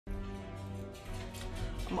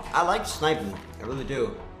I like sniping. I really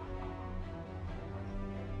do.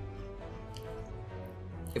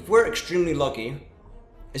 If we're extremely lucky,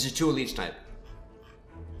 it's a 2 elite snipe.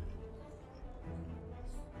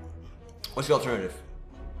 What's the alternative?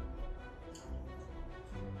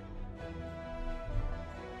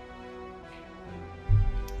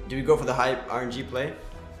 Do we go for the high RNG play?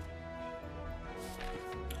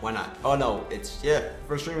 Why not? Oh no, it's, yeah,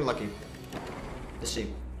 we're extremely lucky. Let's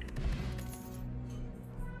see.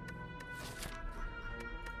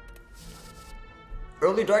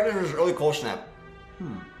 Early darkness versus early cold snap.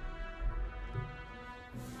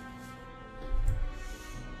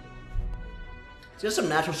 There's some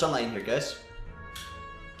natural sunlight in here, guys.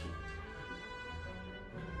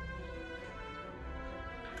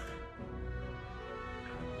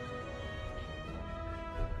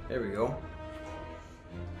 There we go.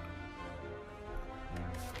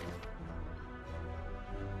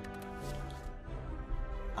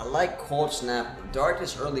 I like cold snap.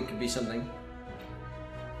 Darkness early could be something.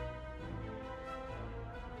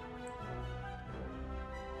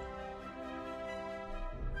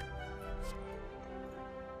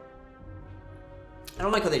 I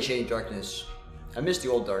don't like how they changed darkness. I miss the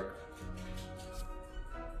old dark.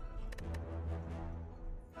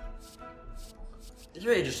 It's a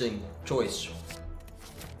very interesting choice.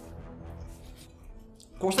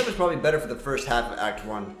 Cold snap is probably better for the first half of Act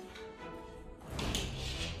 1.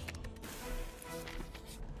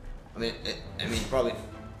 I mean, probably.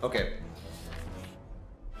 Okay.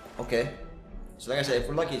 Okay. So like I said, if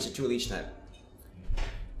we're lucky, it's a 2 elite snipe.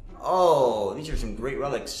 Oh, these are some great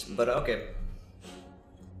relics, but okay.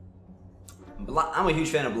 I'm a huge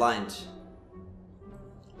fan of blinds.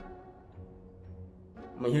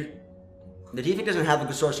 The Defect doesn't have a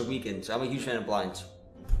good source of weekend, so I'm a huge fan of blinds.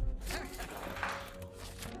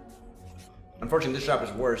 Unfortunately, this shop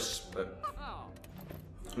is worse, but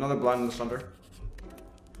another blind in the thunder.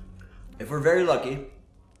 If we're very lucky,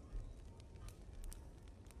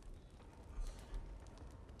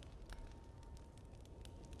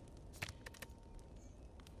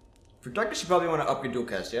 for darkness, you probably want to upgrade dual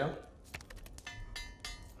cast, yeah?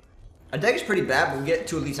 Our deck is pretty bad, but we get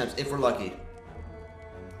 2 elite snipes if we're lucky.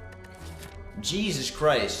 Jesus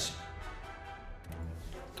Christ.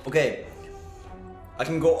 Okay. I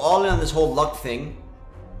can go all in on this whole luck thing.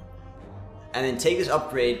 And then take this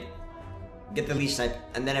upgrade. Get the elite snipe.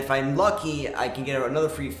 And then if I'm lucky, I can get another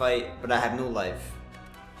free fight, but I have no life.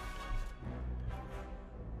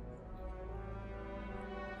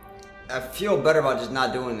 I feel better about just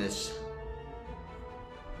not doing this.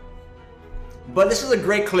 But this is a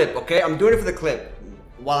great clip, okay? I'm doing it for the clip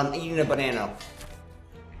while I'm eating a banana.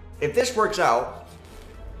 If this works out,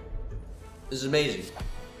 this is amazing.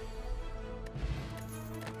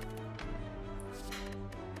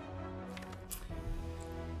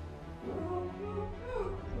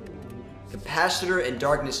 Capacitor and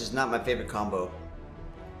darkness is not my favorite combo.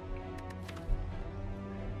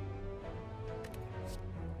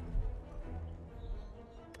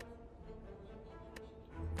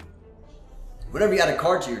 Whenever you add a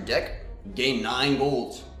card to your deck, you gain 9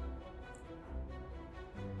 gold.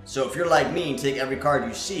 So if you're like me and take every card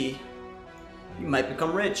you see, you might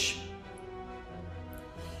become rich.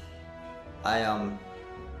 I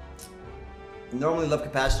normally love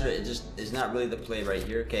capacitor, it just is not really the play right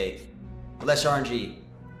here. Okay, bless RNG.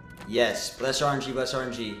 Yes, bless RNG, bless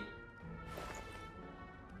RNG.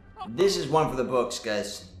 This is one for the books,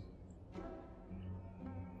 guys.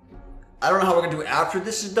 I don't know how we're gonna do it after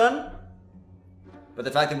this is done. But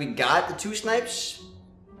the fact that we got the 2 snipes,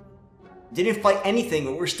 didn't fight anything,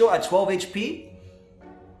 but we're still at 12 HP,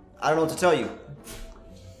 I don't know what to tell you.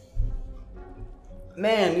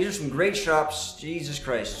 Man, these are some great shops. Jesus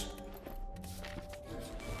Christ.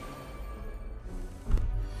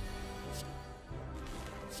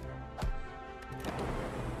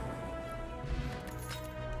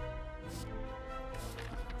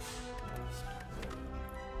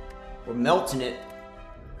 We're melting it.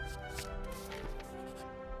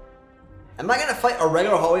 Am I gonna fight a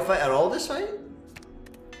regular hallway fight at all this fight?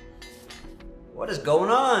 What is going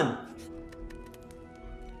on?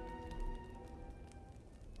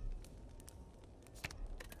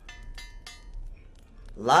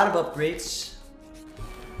 A lot of upgrades.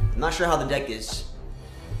 I'm not sure how the deck is.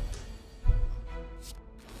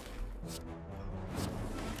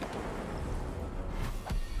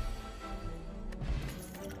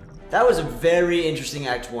 That was a very interesting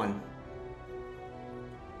Act 1.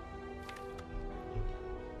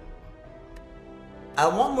 I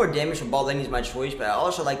want more damage from Baldini is my choice, but I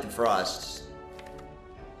also like the Frost.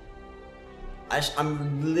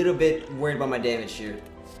 I'm a little bit worried about my damage here.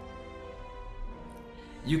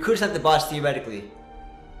 You could snipe the boss theoretically.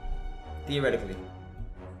 Theoretically.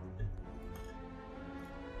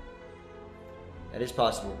 That is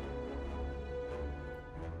possible.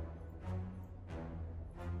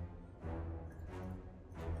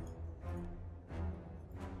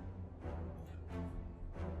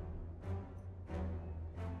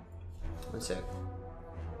 One sec.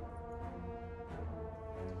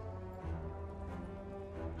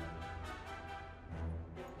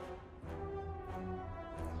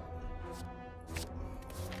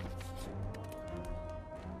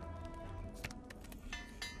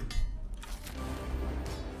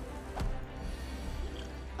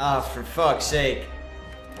 Ah, oh, for fuck's sake.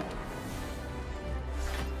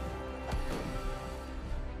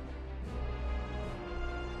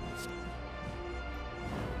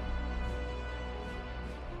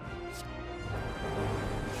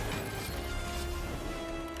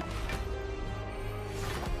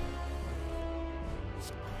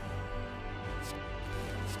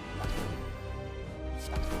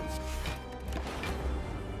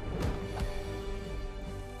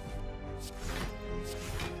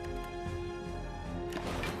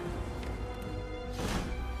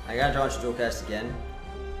 I gotta launch dual cast again.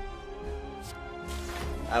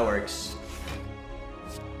 That works.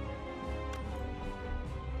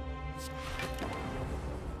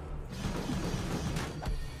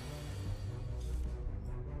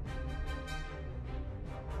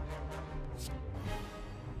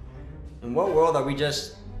 In what world are we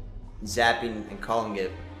just zapping and calling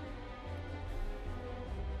it?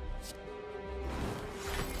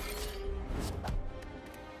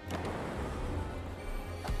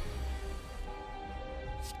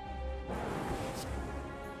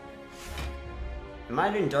 Am I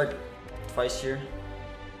doing dark twice here?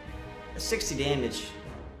 That's 60 damage.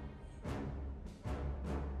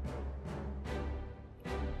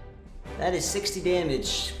 That is 60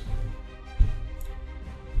 damage.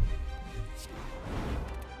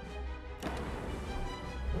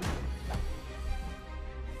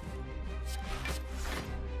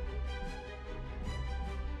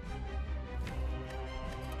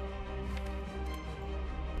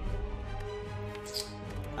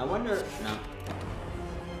 I wonder, no.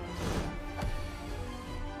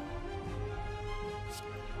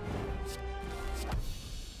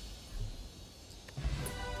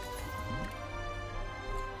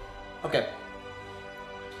 Okay.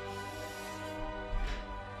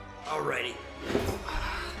 Alrighty.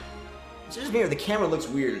 It's just me, the camera looks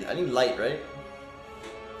weird. I need light, right?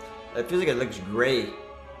 It feels like it looks gray.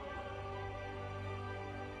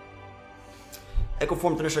 Echo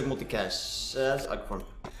Form, Thunderstrike, Multicast. That's Echo Form.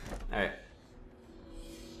 Alright.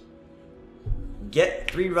 Get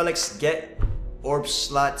 3 relics, get orb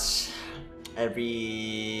slots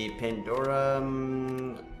every Pandora.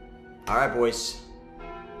 Alright, boys.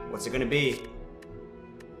 What's it gonna be?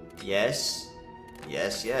 Yes.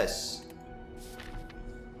 Yes, yes.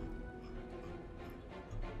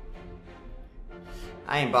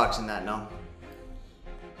 I ain't boxing that, no.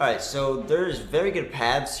 Alright, so there's very good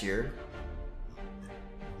paths here.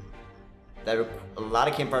 That are a lot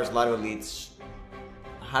of campfires, a lot of elites.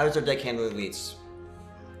 How does our deck handle elites?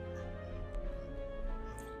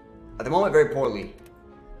 At the moment, very poorly.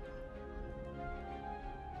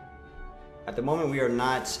 At the moment, we are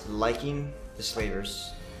not liking the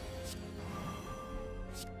slavers.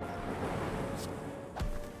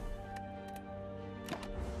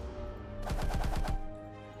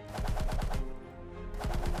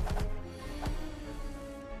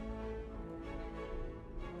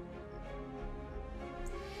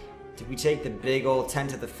 Did we take the big old 10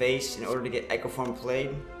 to the face in order to get Echo Form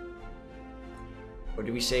played? Or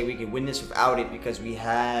do we say we can win this without it because we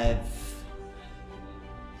have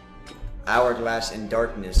Hourglass and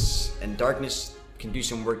Darkness, and Darkness can do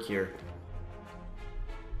some work here.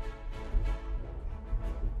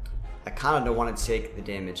 I kind of don't want to take the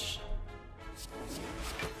damage.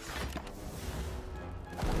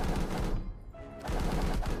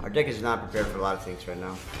 Our deck is not prepared for a lot of things right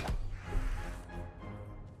now.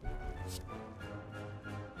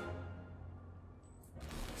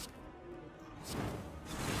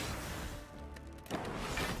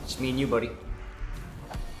 Just me and you, buddy.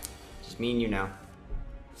 Just me and you now.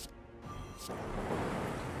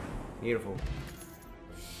 Beautiful.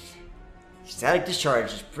 Static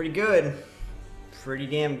Discharge is pretty good. Pretty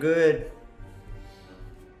damn good.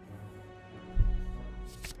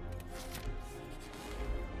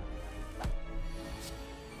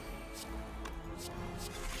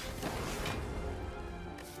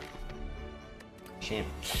 Champ.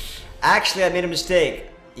 Actually, I made a mistake.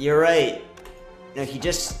 You're right. No,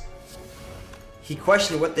 he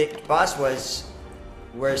questioned what the boss was,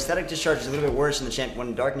 Where Static Discharge is a little bit worse than Enchant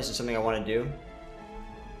 1 Darkness is something I want to do.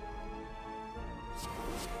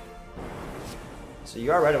 So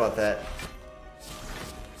you are right about that.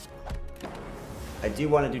 I do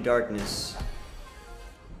want to do Darkness.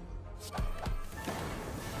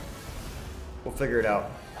 We'll figure it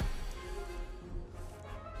out.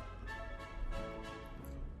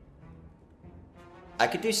 I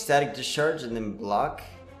could do Static Discharge and then block.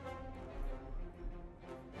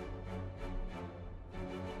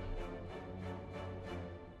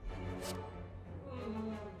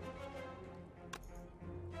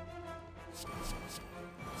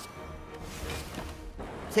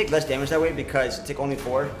 Take less damage that way because take only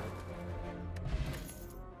 4.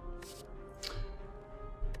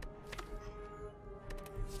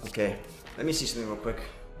 Okay, let me see something real quick.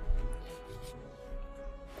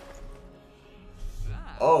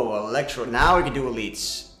 Oh, Electro. Now we can do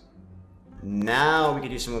elites. Now we can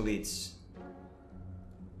do some elites.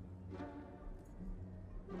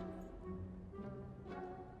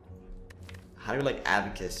 How do we like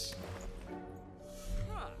Abacus?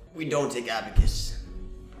 We don't take Abacus.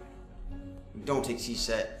 We don't take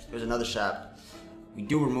C-Set. There's another shop. We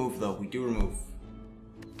do remove though. We do remove.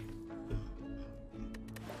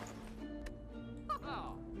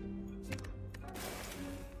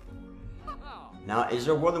 Now, is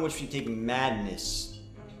there a world in which we take Madness?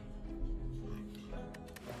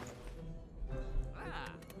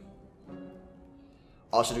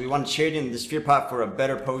 Also, do we want to trade in the Sphere Pot for a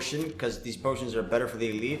better potion? Because these potions are better for the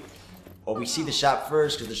elite. Or we see the shop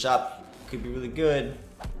first, because the shop could be really good.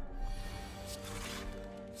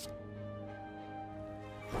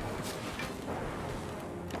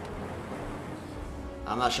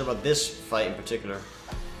 I'm not sure about this fight in particular.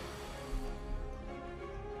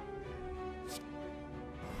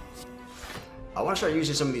 I want to start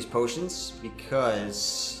using some of these potions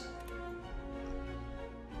because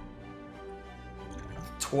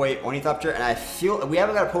Toy Ornithopter, and I feel we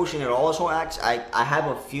haven't got a potion at all this whole act. I have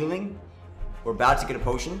a feeling we're about to get a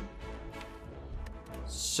potion.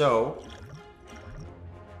 So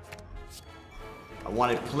I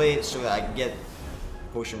want to play it so that I can get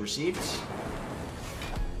potion received.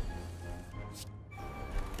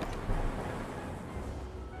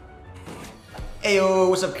 Ayo,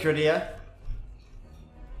 what's up, Kridia?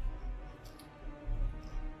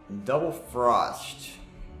 Double Frost.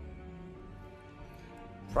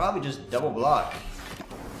 Probably just double block.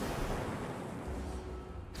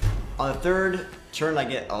 On the third turn, I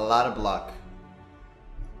get a lot of block.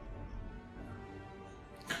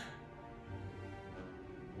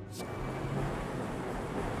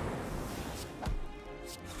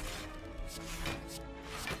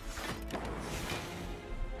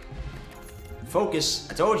 Focus,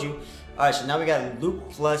 I told you. Alright, so now we got Loop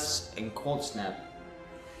Plus and Cold Snap.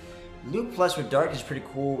 Loop Plus with Dark is pretty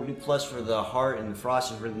cool. Loop Plus for the Heart and the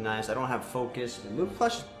Frost is really nice. I don't have Focus. Loop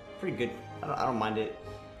Plus is pretty good. I don't mind it.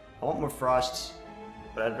 I want more Frost,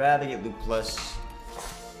 but I'd rather get Loop Plus.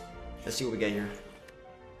 Let's see what we get here.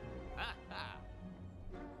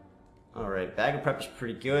 Alright, Bag of Prep is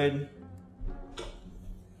pretty good.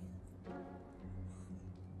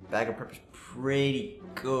 Bag of Prep is pretty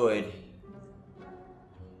good.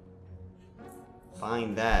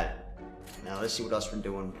 Find that. Now let's see what else we're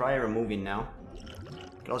doing. Probably removing now.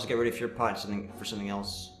 Could also get rid of your pot for something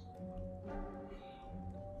else.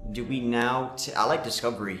 Do we now? I like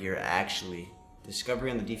Discovery here actually.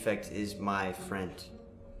 Discovery on the Defect is my friend.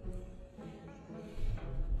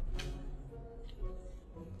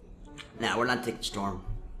 Nah, we're not taking Storm.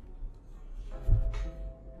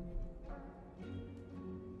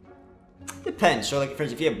 Depends. So, like, for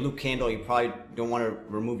instance, if you have Blue Candle, you probably don't want to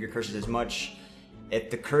remove your curses as much. If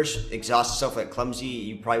the curse exhausts itself like Clumsy,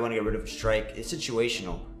 you probably want to get rid of a Strike. It's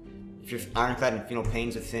situational. If you're Ironclad and Phenol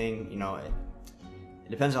Pain's a thing, you know, it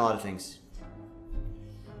depends on a lot of things.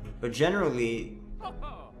 But generally,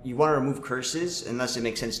 you want to remove curses unless it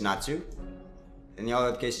makes sense not to. In the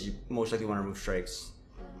other cases, you most likely want to remove Strikes.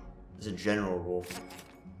 As a general rule.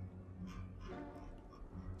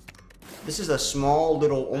 This is a small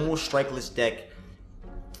little almost strikeless deck.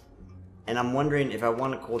 And I'm wondering if I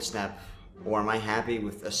want a Cold Snap. Or am I happy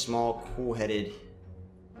with a small, cool-headed...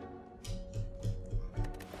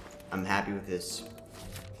 I'm happy with this.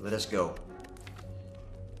 Let us go.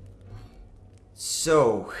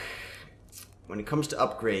 So, when it comes to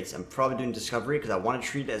upgrades, I'm probably doing Discovery because I want to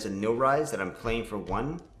treat it as a no-rise that I'm playing for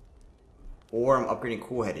 1. Or I'm upgrading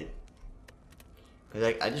cool-headed.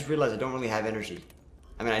 Because I just realized I don't really have energy.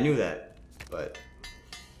 I mean, I knew that, but...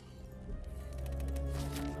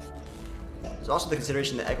 There's also the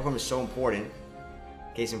consideration that Echo Form is so important.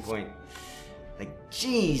 Case in point. Like,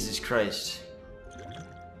 Jesus Christ.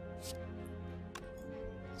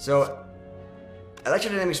 So,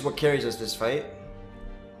 Electrodynamics is what carries us this fight.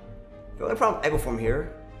 The only problem with Echo Form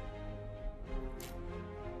here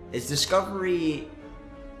is Discovery,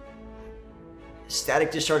 Static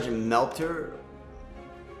Discharge, and Melter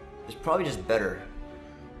is probably just better.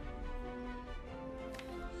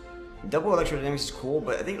 Double Electrodynamics is cool,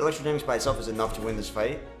 but I think Electrodynamics by itself is enough to win this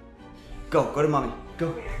fight. Go to mommy,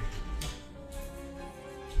 go.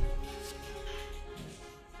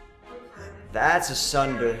 That's a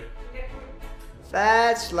Sunder.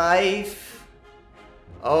 That's life.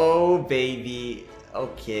 Oh, baby.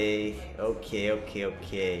 Okay.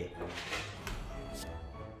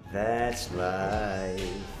 That's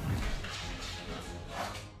life.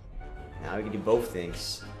 Now we can do both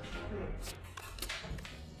things.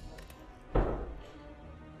 Do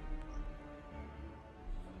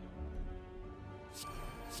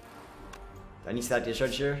I need that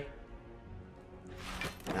discharge here?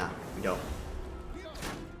 Nah, we don't.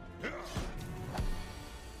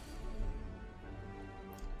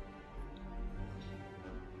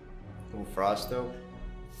 Ooh, Frost though.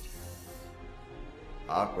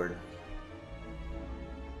 Awkward.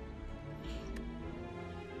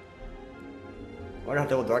 I wonder how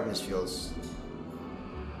Double Darkness feels.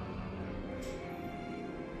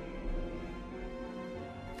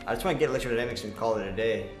 I just want to get Electrodynamics and call it a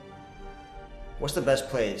day. What's the best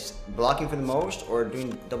plays? Blocking for the most, or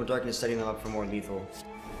doing Double Darkness, setting them up for more lethal?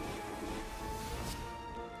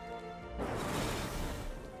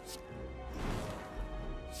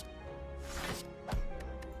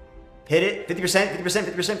 Hit it. 50%, 50%,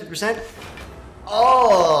 50%, 50%.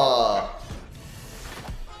 Oh!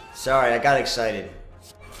 Sorry, I got excited.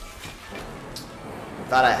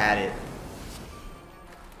 Thought I had it.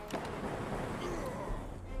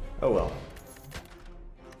 Oh well.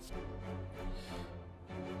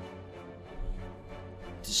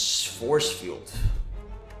 Force Field.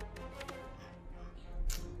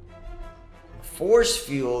 Force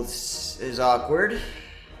Field is awkward.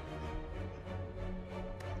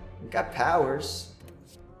 We got powers.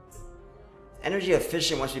 Energy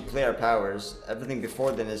efficient once we play our powers. Everything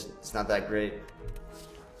before then is it's not that great.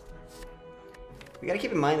 We gotta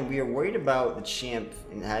keep in mind that we are worried about the champ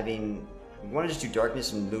and having. We want to just do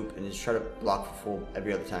darkness and loop and just try to block for full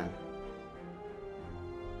every other time.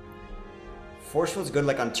 Force Field's good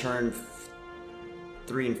like on turn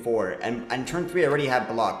 3 and 4, and on turn 3 I already have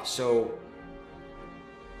block, so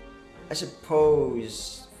I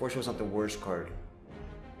suppose Force Field's not the worst card.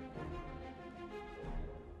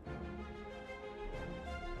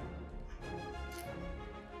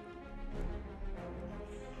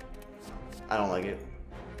 I don't like it.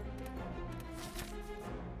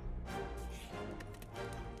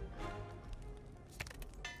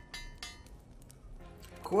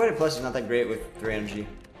 Cool-headed Plus is not that great with 3 energy.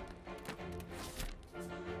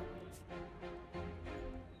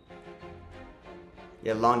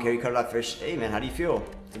 Yeah, long hair, you cut it off first. Hey man, how do you feel?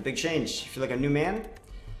 It's a big change. You feel like a new man?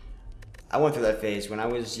 I went through that phase when I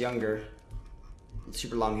was younger.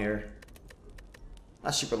 Super long hair.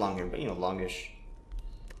 Not super long hair, but you know, longish.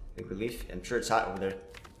 Big relief. I'm sure it's hot over there.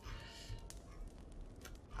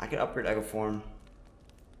 I could upgrade Echo Form.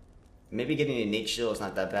 Maybe getting a Innate Shield is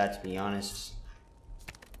not that bad, to be honest.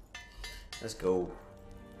 Let's go.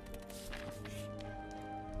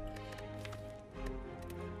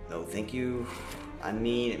 No, thank you. I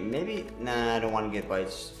mean, maybe... Nah, I don't want to get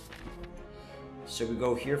bites. So we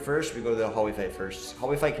go here first, we go to the hallway fight first.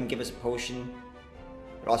 Hallway fight can give us a potion.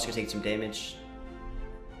 We're also going to take some damage.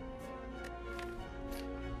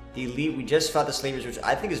 The Elite, we just fought the Slavers, which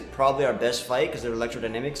I think is probably our best fight because they're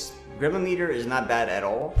Electrodynamics. Gremlin Leader is not bad at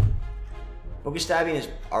all. Focus Stabbing is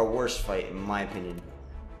our worst fight, in my opinion.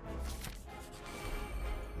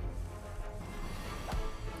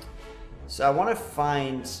 So I want to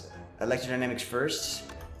find Electrodynamics first,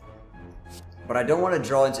 but I don't want to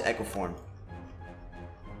draw into Echo Form.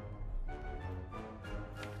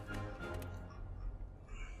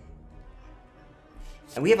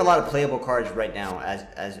 And we have a lot of playable cards right now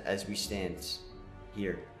as we stand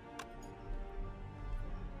here.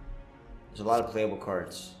 There's a lot of playable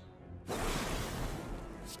cards.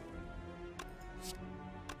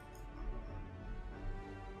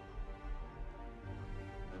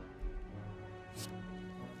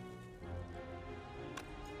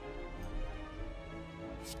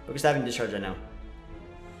 We're just having discharge right now.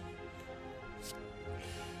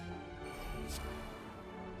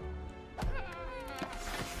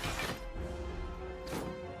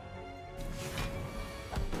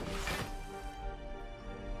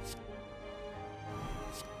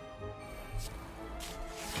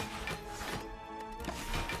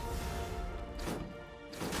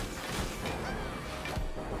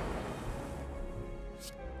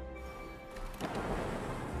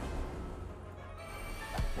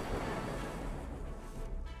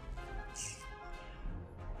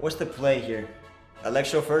 What's the play here?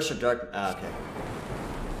 Electro first or dark? Ah, okay.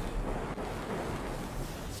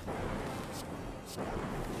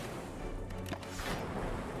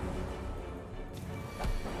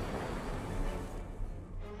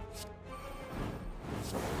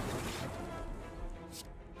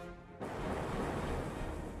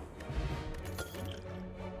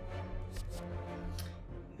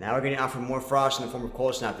 Now we're getting offered more frost in the form of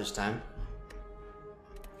cold snap this time.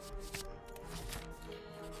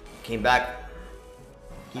 Came back.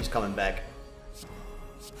 Keeps coming back.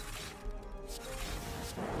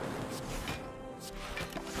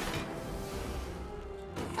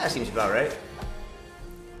 That seems about right.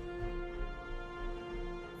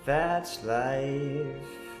 That's life.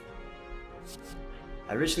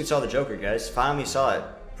 I recently saw The Joker, guys. Finally saw it.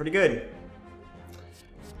 Pretty good.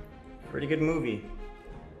 Pretty good movie.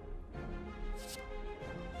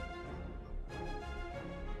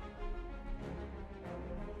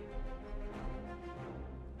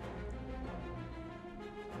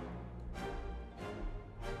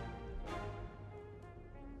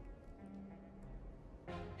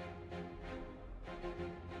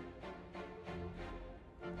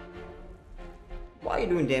 Why are you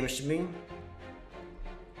doing damage to me?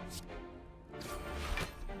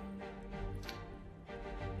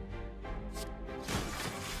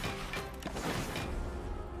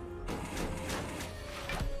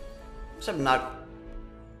 What's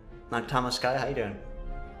up, Thomas Sky? How you doing?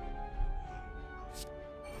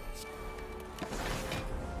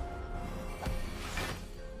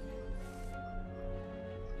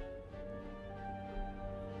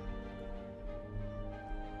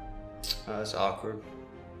 Oh, that's awkward.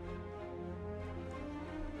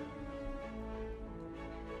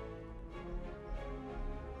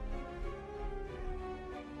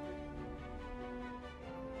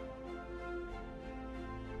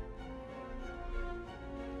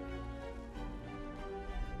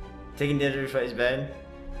 Taking damage every fight is bad.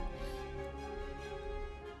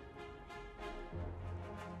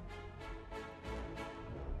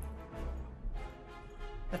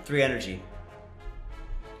 That's 3 energy.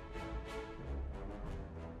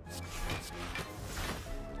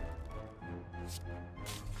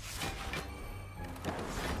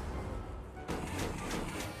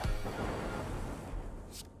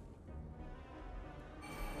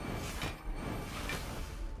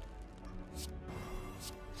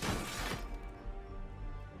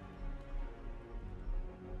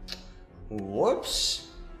 Whoops.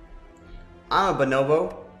 I'm a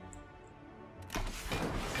bonobo.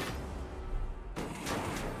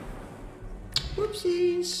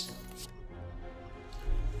 Whoopsies.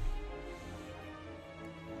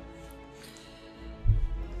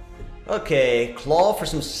 Okay, claw for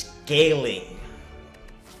some scaling.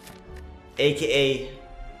 AKA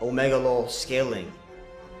Omega Lol scaling.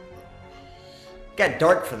 Got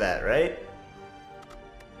dark for that, right?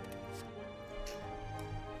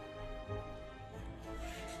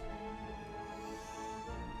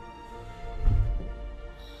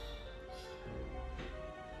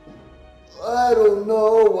 I don't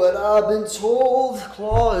know what I've been told.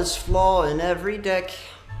 Claw is flaw in every deck.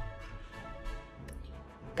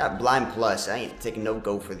 Got blind plus. I ain't taking no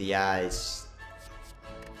go for the eyes.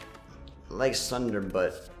 I like Thunder,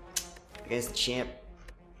 but against the champ,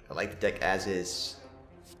 I like the deck as is.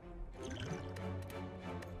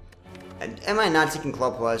 And am I not taking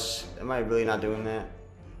Claw plus? Am I really not doing that?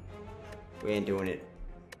 We ain't doing it.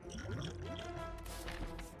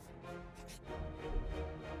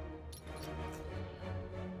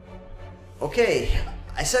 Okay,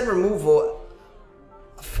 I said removal.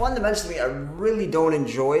 Fundamentally, I really don't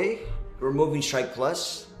enjoy removing Strike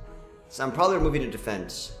Plus, so I'm probably removing a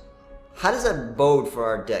defense. How does that bode for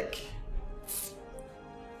our deck?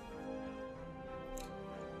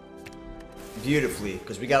 Beautifully,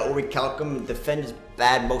 because we got Orichalcum, and defend is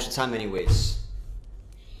bad most of the time anyways.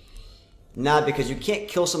 Nah, because you can't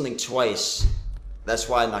kill something twice. That's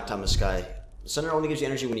why I knocked on the sky. Sunder only gives you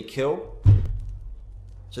energy when you kill.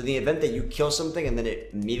 So in the event that you kill something and then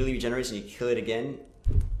it immediately regenerates and you kill it again.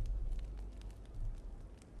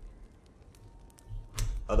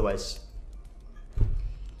 Otherwise,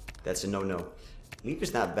 that's a no-no. Leap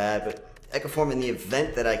is not bad, but Echo Form in the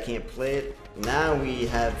event that I can't play it. Now we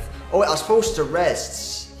have... Oh, I was supposed to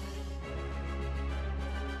rest.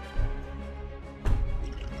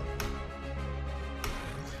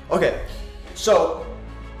 Okay, so...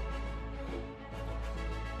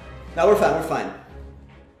 Now we're fine, we're fine.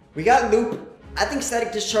 We got Loop. I think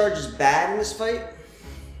Static Discharge is bad in this fight.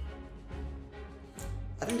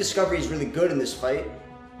 I think Discovery is really good in this fight.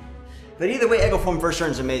 But either way, Echo Form first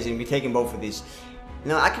turn is amazing. We'll be taking both of these.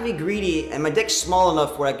 Now I can be greedy, and my deck's small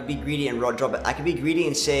enough where I could be greedy and draw it. I could be greedy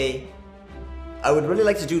and say, I would really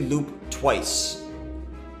like to do loop twice.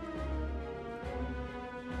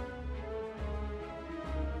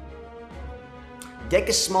 Deck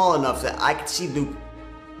is small enough that I could see loop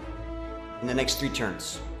in the next 3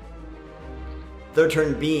 turns. Third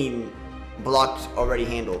turn being blocked, already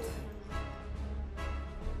handled.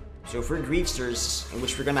 So if we're Griefsters, in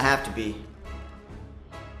which we're gonna have to be.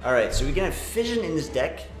 Alright, so we can have Fission in this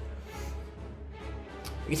deck.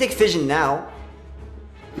 We can take Fission now.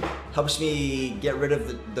 Helps me get rid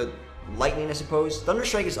of the lightning, I suppose.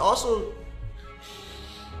 Thunderstrike is also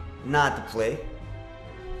not the play.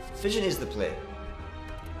 Fission is the play.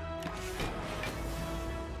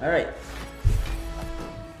 Alright.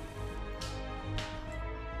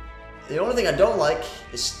 The only thing I don't like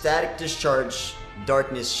is Static Discharge,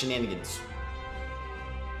 Darkness shenanigans.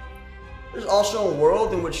 There's also a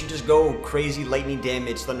world in which you just go crazy lightning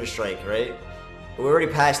damage, Thunderstrike, right? But we're already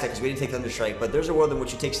past that because we didn't take Thunderstrike, but there's a world in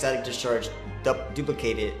which you take Static Discharge,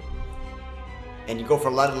 duplicate it, and you go for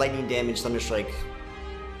a lot of lightning damage, Thunderstrike.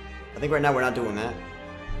 I think right now we're not doing that.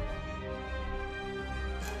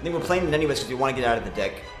 I think we're playing it anyways because we want to get out of the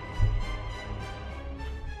deck.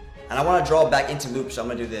 And I want to draw back into loop, so I'm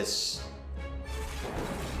going to do this.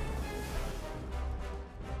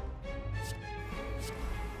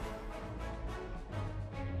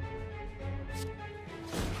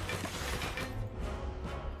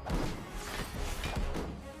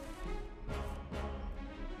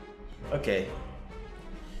 Okay.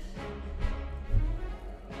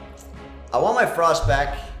 I want my Frost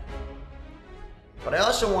back, but I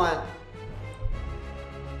also want...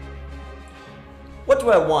 What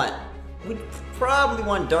do I want? We probably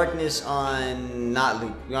want Darkness on not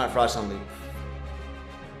loop. We want Frost on loop.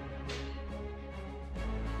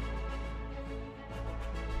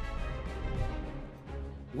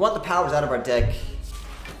 We want the powers out of our deck.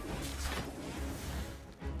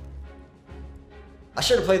 I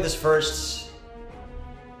should have played this first.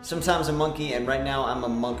 Sometimes a monkey, and right now I'm a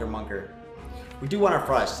monker. We do want our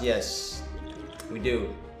Frost, yes. We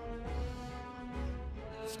do.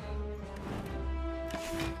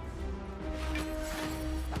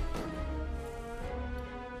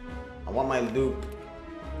 I want my loop.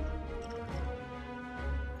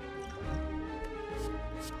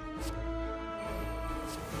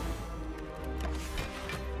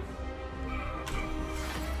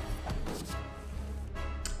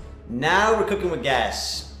 Now we're cooking with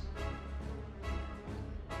gas.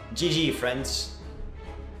 GG, friends.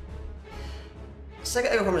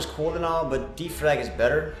 Second Echo Form is cool and all, but Defrag is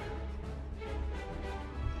better.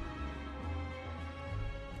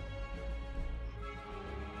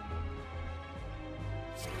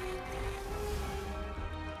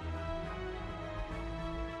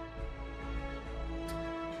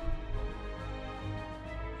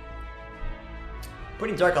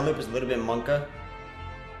 Putting Dark on loop is a little bit monka.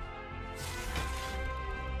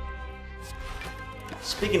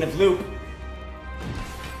 Speaking of loop,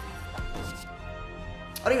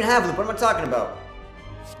 I don't even have loop. What am I talking about?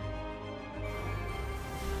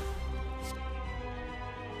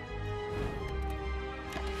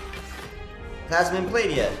 It hasn't been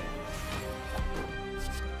played yet.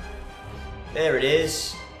 There it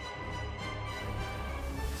is.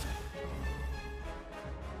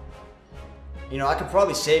 You know, I could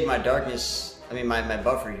probably save my darkness, my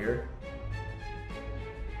buffer here.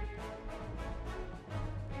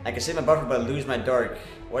 I can save my buffer but lose my dark.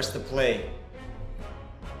 What's the play?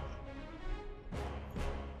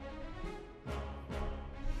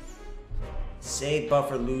 Save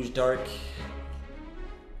buffer, lose dark.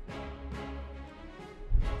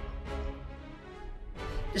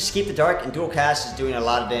 Just keep the dark, and dual cast is doing a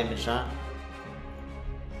lot of damage, huh?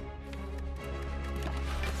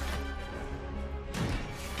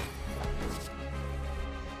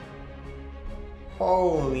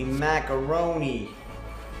 Holy macaroni.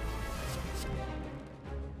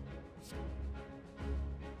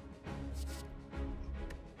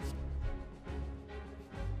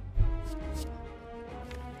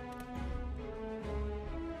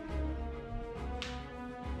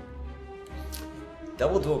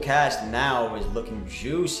 Double dual cast now is looking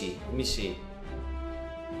juicy. Let me see.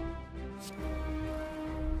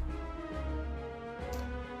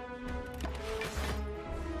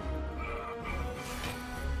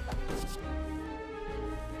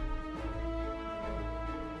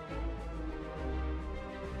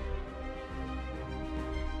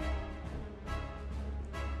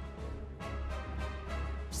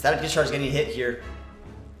 Static Discharge is getting hit here.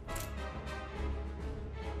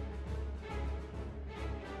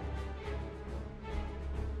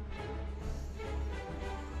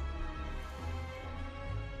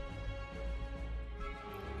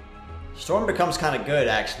 Storm becomes kind of good,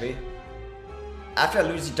 actually. After I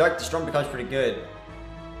lose the dark, the storm becomes pretty good.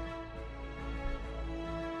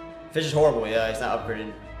 Fish is horrible, yeah, it's not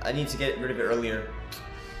upgraded. I need to get rid of it earlier.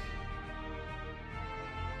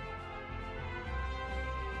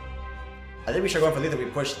 I think we should go for lethal. We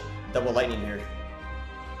push double lightning here.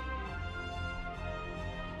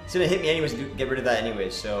 It's gonna hit me anyways to get rid of that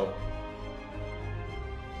anyways, so.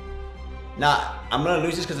 Nah, I'm gonna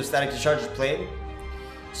lose this because of static discharge is played.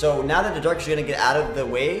 So now that the dark is gonna get out of the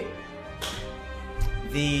way,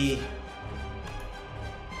 the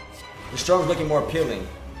storm is looking more appealing.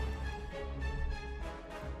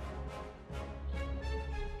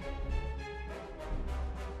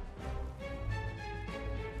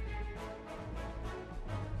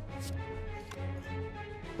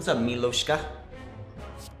 What's up, Miloshka?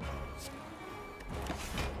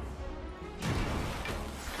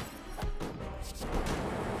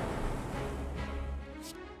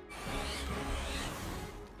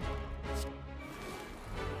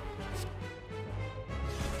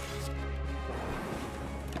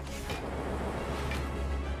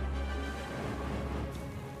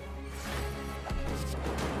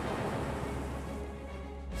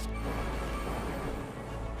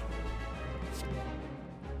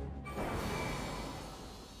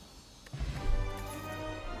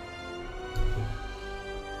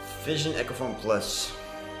 Vision Echoform Plus.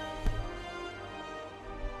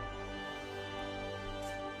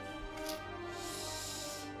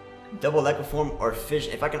 Double Echoform or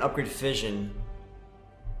Fission. If I can upgrade Fission.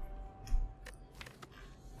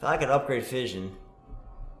 If I can upgrade Fission.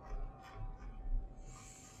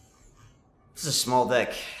 This is a small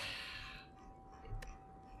deck.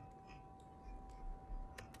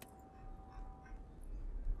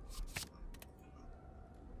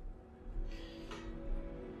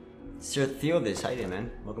 Sir Theodis, hi there,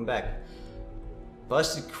 man. Welcome back.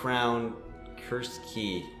 Busted Crown, Cursed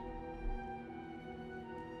Key.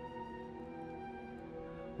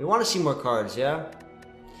 We want to see more cards, yeah?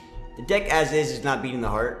 The deck as is not beating the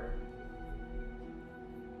heart.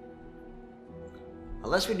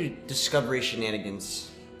 Unless we do Discovery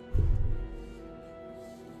Shenanigans.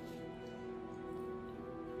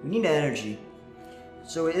 We need energy.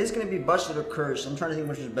 So it is going to be Busted or Cursed. I'm trying to think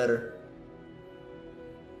which is better.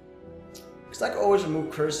 Because I can always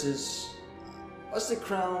remove curses. Busted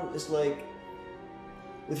Crown is like...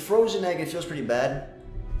 With Frozen Egg, it feels pretty bad.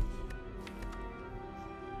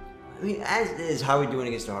 I mean, as is, how are we doing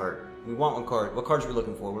against the heart? We want one card. What cards are we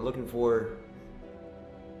looking for? We're looking for...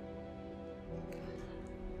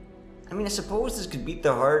 I mean, I suppose this could beat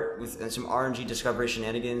the heart with some RNG Discovery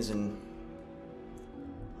Shenanigans and...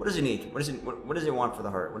 What does it need? What does it want for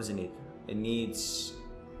the heart? What does it need? It needs...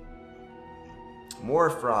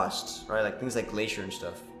 more frost, right? Like things like Glacier and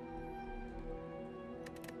stuff.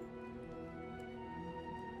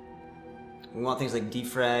 We want things like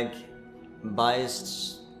Defrag,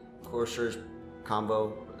 Biased, Courser's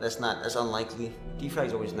combo. That's unlikely.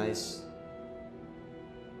 Defrag's always nice.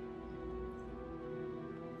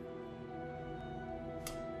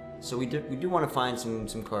 So we do want to find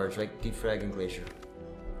some cards, right? Defrag and Glacier.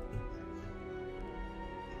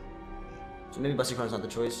 So maybe Busted Crown's not the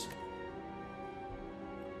choice.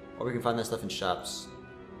 Or we can find that stuff in shops.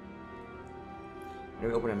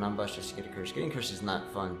 Maybe open a non-bust just to get a curse. Getting curses is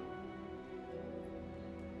not fun.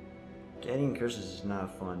 Getting curses is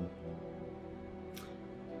not fun.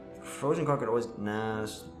 Frozen card could always... Nah,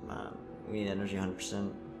 we need energy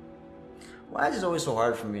 100%. Why is this always so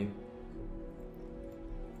hard for me?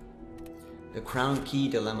 The Crown Key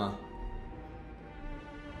Dilemma.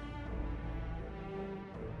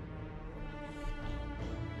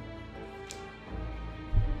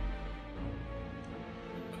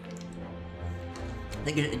 I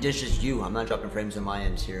think it's just you. I'm not dropping frames on my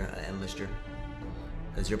ends here, Enlister.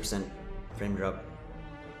 Because 0% frame drop.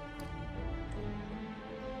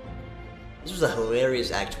 This was a hilarious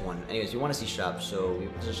Act 1. Anyways, you want to see shops, so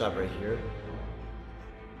there's a shop right here.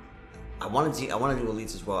 I want to do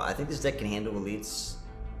elites as well. I think this deck can handle elites,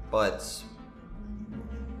 but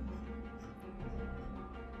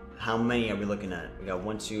how many are we looking at? We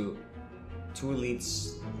got two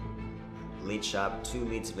elites, late shop, 2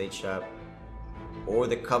 elites, late shop. Or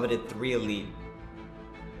the coveted 3 elite.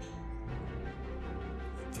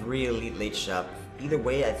 3 elite late shop. Either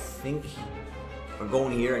way, I think we're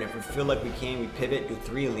going here, and if we feel like we can, we pivot, do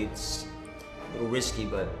 3 elites. A little risky,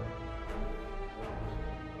 but...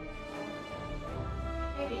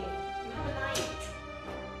 Baby, you have a knife.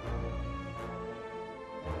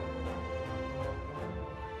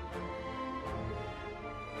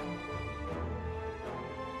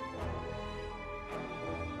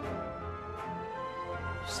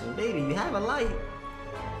 So baby, you have a light.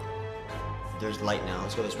 There's light now.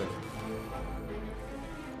 Let's go this way.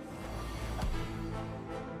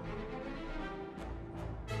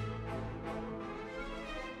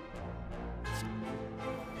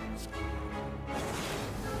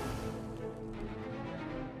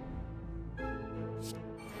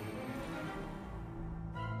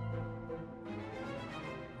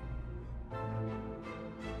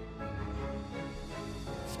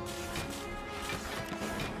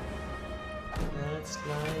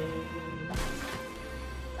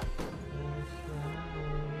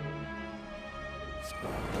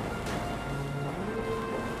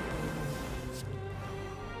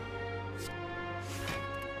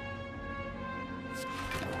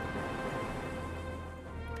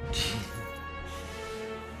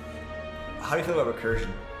 How do you feel about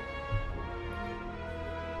recursion?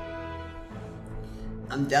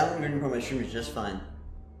 I'm downloading from my streamers just fine.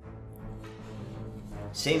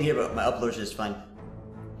 Same here, but my upload is just fine.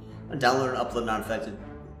 I download and upload not affected.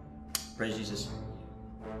 Praise Jesus.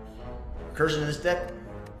 Recursion in this deck.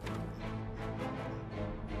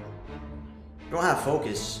 You don't have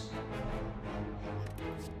focus.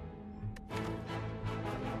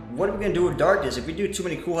 What are we gonna do with darkness? If we do too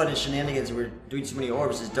many cool-headed shenanigans and we're doing too many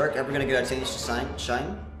orbs, is dark ever gonna get our chance to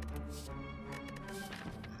shine?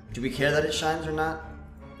 Do we care that it shines or not?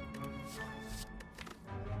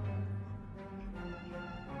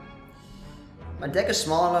 My deck is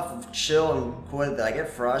small enough of chill and cool-headed that I get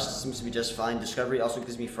frost. It seems to be just fine. Discovery also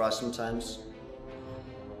gives me frost sometimes.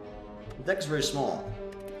 The deck is very small.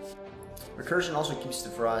 Recursion also keeps the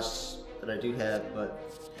frost that I do have, but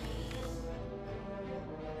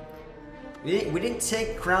we didn't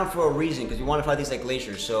take Crown for a reason, because we want to fight these like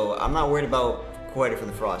glaciers, so I'm not worried about Coider for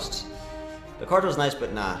the frosts. The card was nice,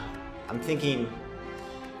 but nah. I'm thinking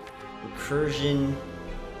Recursion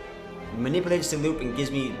manipulates the loop and gives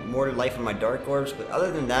me more life in my dark orbs, but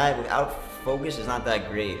other than that, without focus, it's not that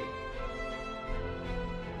great.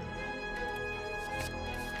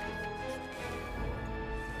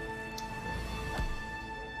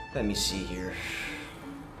 Let me see here.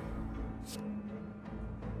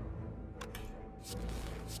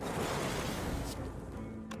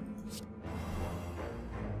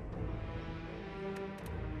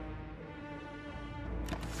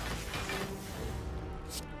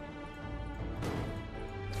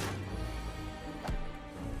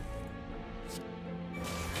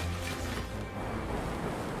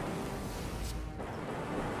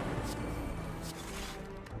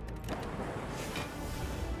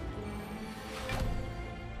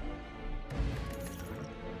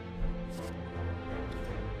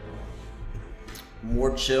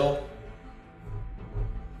 More chill.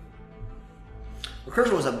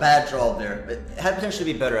 Recursion was a bad draw there. It had potential to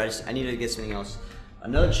be better. I needed to get something else.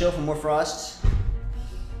 Another chill for more frost.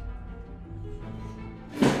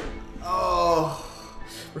 Oh,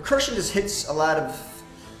 Recursion just hits a lot of.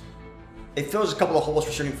 It fills a couple of holes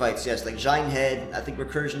for certain fights. Yes, like Giant Head. I think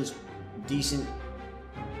Recursion's decent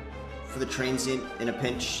for the transient in a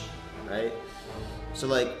pinch, right? So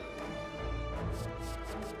like.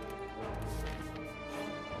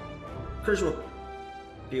 Recursion will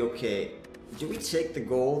be okay. Do we take the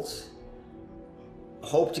gold?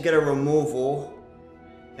 Hope to get a removal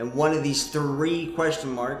and one of these 3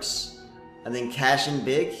 question marks and then cash in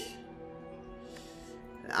big?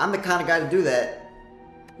 I'm the kind of guy to do that.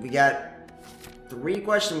 We got 3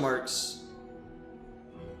 question marks.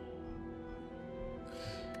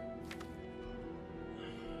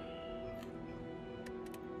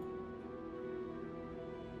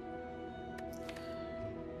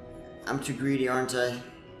 I'm too greedy, aren't I?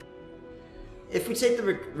 If we take the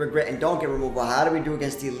regret and don't get removal, how do we do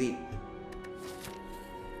against the elite?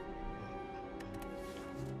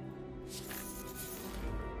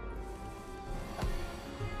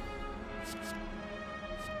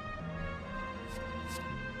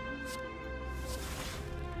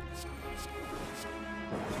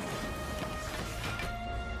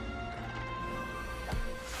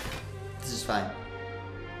 This is fine.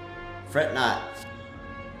 Fret not.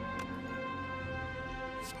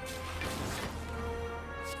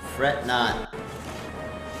 Fret not.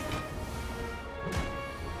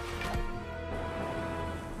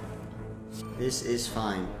 This is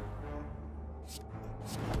fine.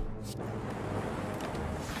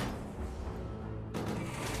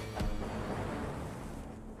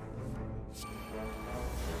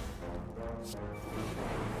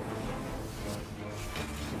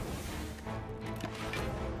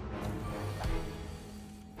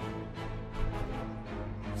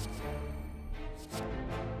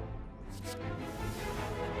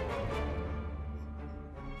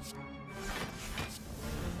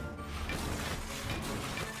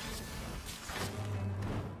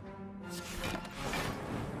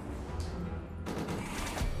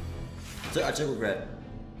 I took regret.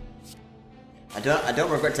 I don't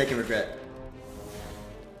regret taking regret.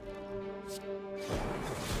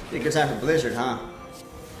 Be a good time for Blizzard, huh?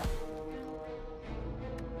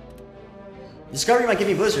 Discovery might give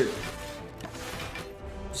me Blizzard.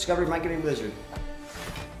 Discovery might give me Blizzard.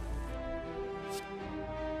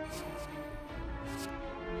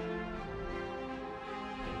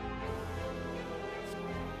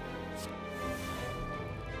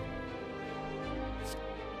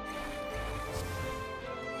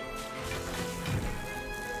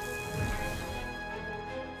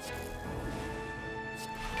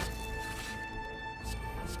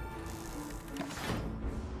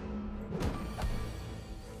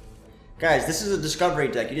 Guys, this is a discovery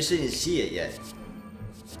deck. You just didn't see it yet.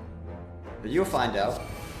 But you'll find out.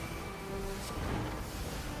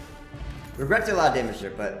 Regret did a lot of damage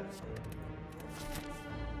there, but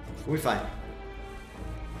we'll be fine.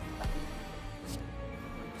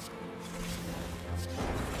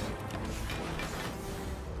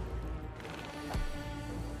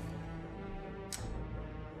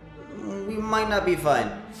 We might not be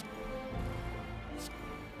fine.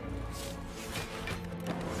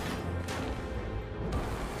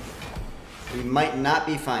 We might not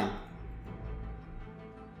be fine.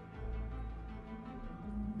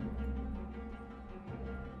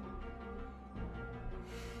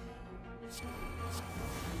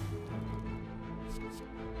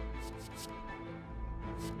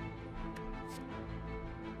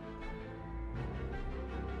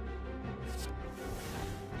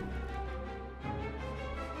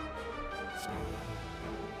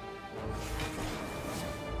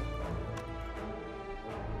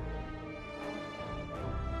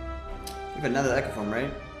 We have another Echo Form,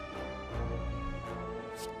 right?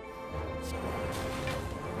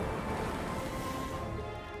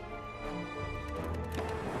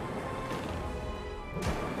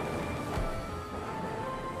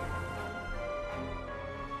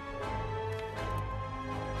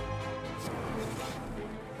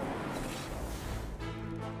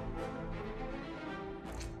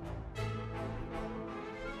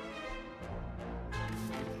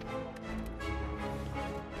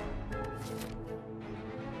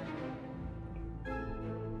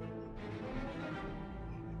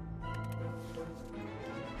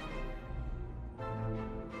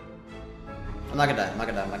 I'm not gonna die, I'm not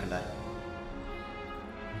gonna die, I'm not gonna die.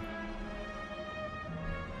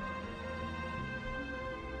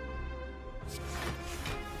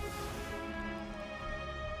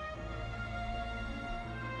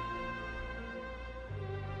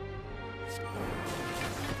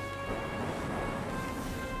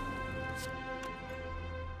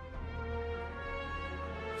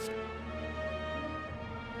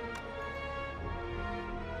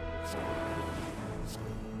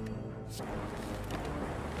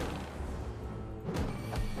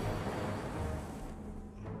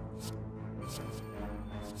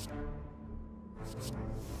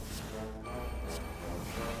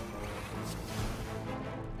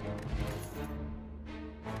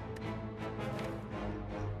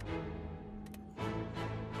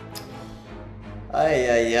 Ay,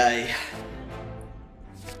 ay, ay.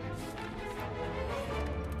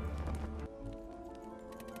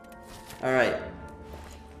 All right.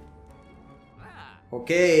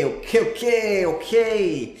 Okay.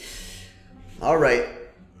 All right.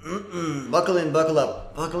 Buckle in, buckle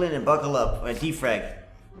up. Buckle in and buckle up. All right, defrag.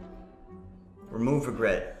 Remove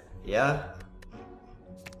regret. Yeah?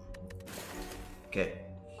 Okay.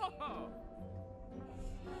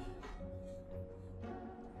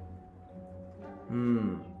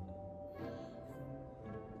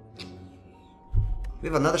 We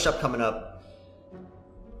have another shop coming up.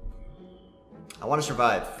 I want to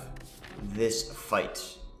survive this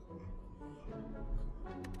fight.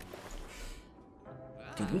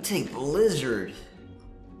 Dude, we take Blizzard.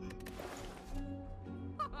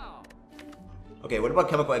 Okay, what about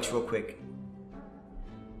Chemical X real quick?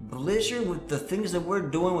 Blizzard with the things that we're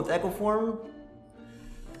doing with Echo Form?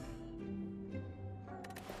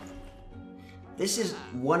 This is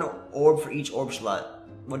one orb for each orb slot.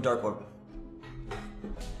 One dark orb.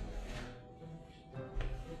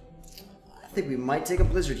 I think we might take a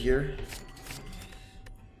Blizzard here.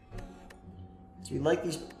 Do you like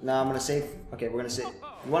these? Nah, I'm gonna save. Okay, we're gonna save.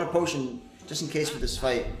 We want a potion just in case for this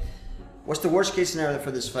fight. What's the worst case scenario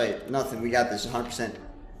for this fight? Nothing. We got this 100%.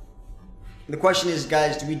 The question is,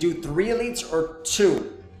 guys, do we do 3 elites or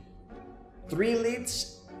 2? 3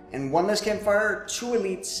 elites and 1 less campfire, 2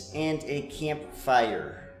 elites and a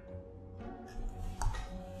campfire.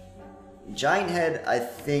 Giant head, I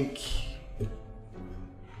think,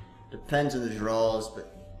 depends on the draws,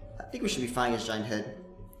 but I think we should be fine against giant head.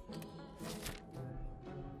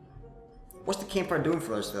 What's the campfire doing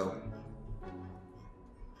for us, though?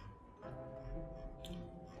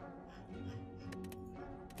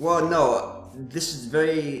 Well, no. This is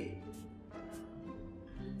very...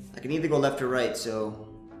 I can either go left or right, so...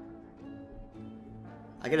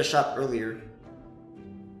 I get a shop earlier.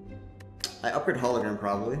 I upgrade hologram,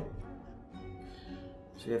 probably.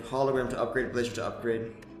 So we have hologram to upgrade, blazer to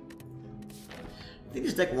upgrade. I think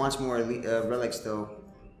this deck wants more relics, though.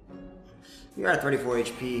 We are at 34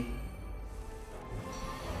 HP.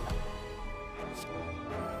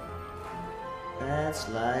 That's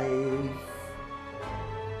life.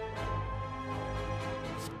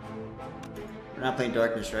 We're not playing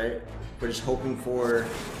darkness, right? We're just hoping for...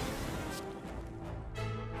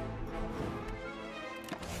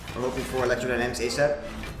 We're hoping for electrodynamics ASAP.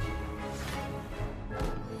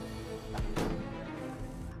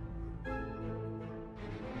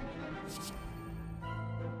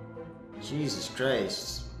 Jesus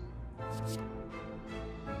Christ.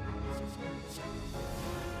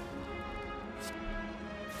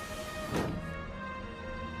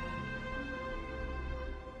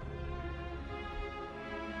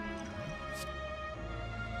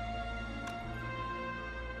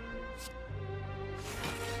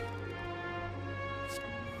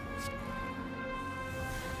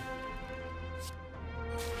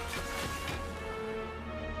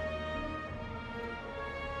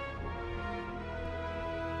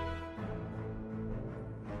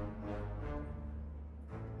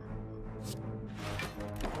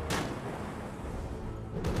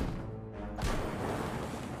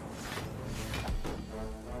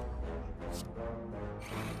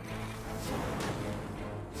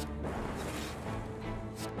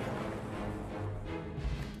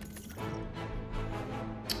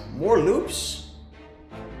 More loops?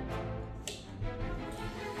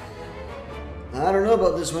 I don't know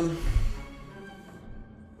about this one.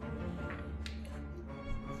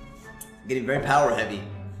 Getting very power heavy.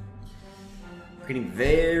 Getting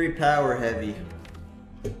very power heavy.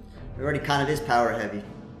 It already kind of is power heavy.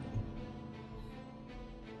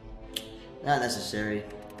 Not necessary.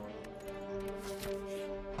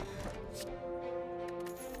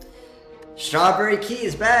 Strawberry Key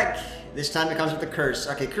is back! This time it comes with a curse.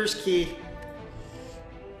 Okay, curse key.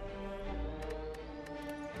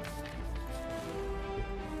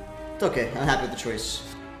 It's okay, I'm happy with the choice.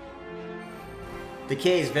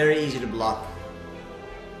 Decay is very easy to block.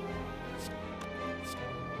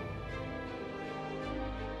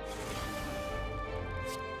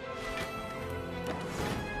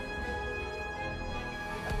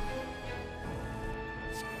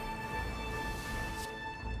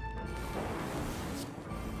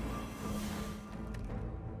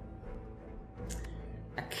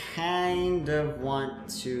 Kind of want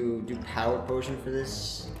to do power potion for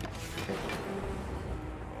this. Okay.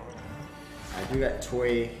 I do got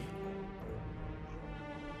toy.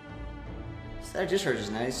 Static discharge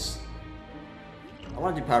is nice. I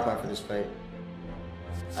want to do power for this fight.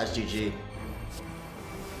 That's GG.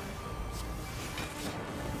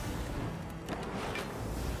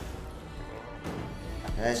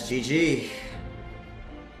 That's GG.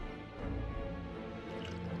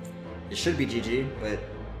 It should be GG, but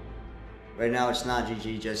right now it's not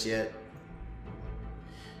GG just yet.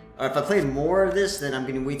 If I play more of this, then I'm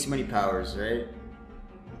getting way too many powers, right?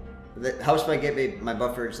 How should I get my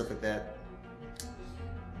buffer and stuff like that?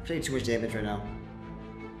 I'm taking too much damage right now.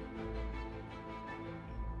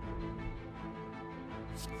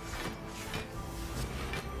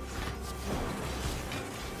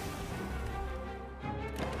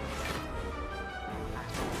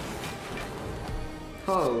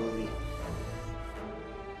 Holy.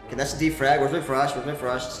 Okay, that's a defrag. Where's my frost? Where's my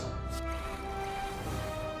frost?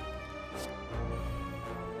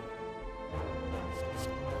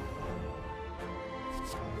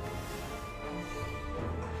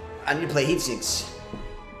 I need to play heat sinks.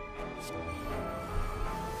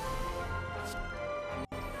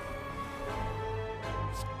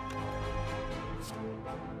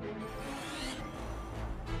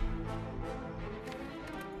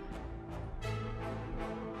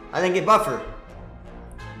 I didn't get buffer.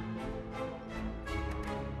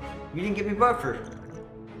 You didn't give me buffer.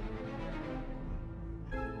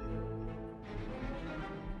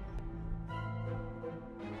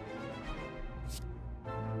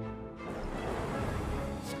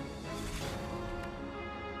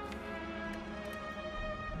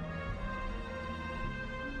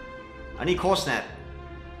 I need Cold Snap.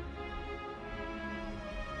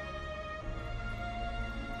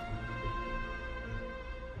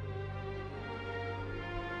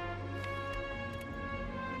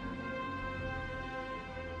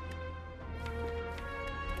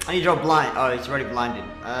 I need to draw blind. Oh, he's already blinded.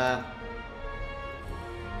 I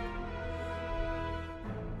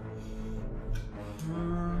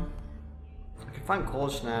can find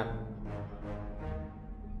Cold Snap.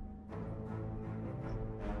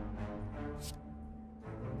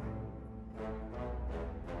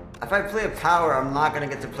 If I play a power, I'm not gonna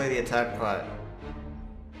get to play the attack pot.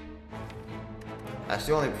 That's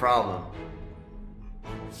the only problem.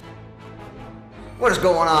 What is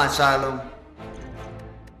going on, Silo?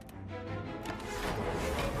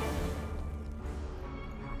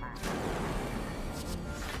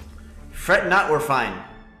 Fret not, we're fine.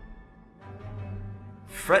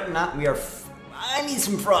 Fret not, we are I need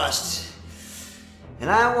some frost. And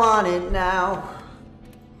I want it now.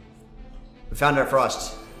 We found our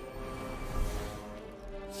frost.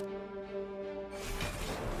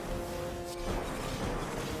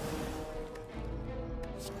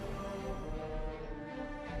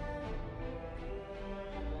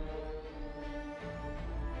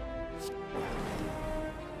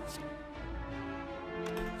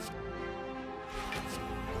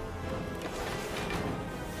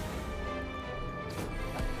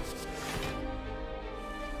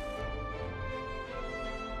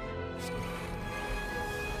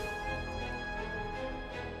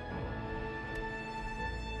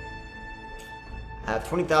 I have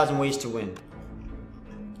 20,000 ways to win.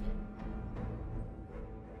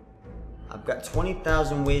 I've got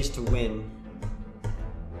 20,000 ways to win.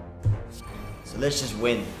 So let's just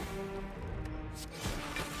win.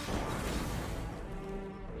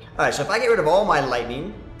 Alright, so if I get rid of all my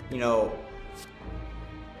lightning, you know,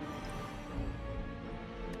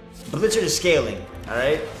 Blizzard is scaling,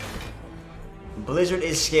 alright? Blizzard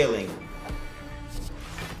is scaling.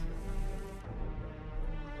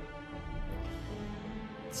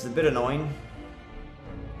 It's a bit annoying.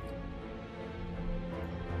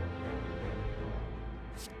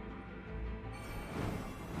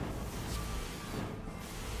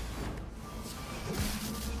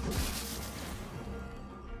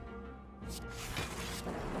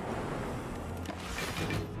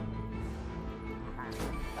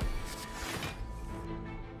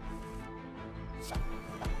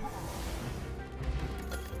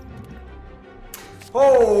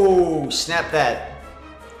 Oh, snap that.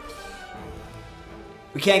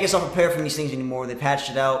 We can't get self-repair from these things anymore. They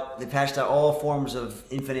patched it out. They patched out all forms of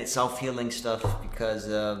infinite self-healing stuff because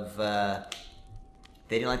of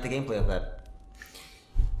they didn't like the gameplay of that.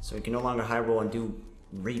 So we can no longer high roll and do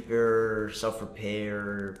Reaper,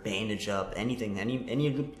 self-repair, bandage up, anything. Any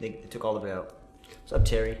of them, they took all of it out. What's up,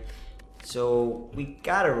 Terry? So we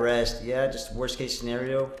gotta rest. Yeah, just worst case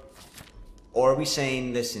scenario. Or are we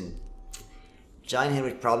saying, listen, Giant Head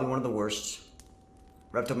was probably one of the worst.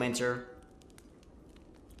 Reptomancer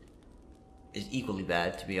is equally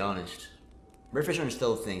bad, to be honest. Birdfish Urn is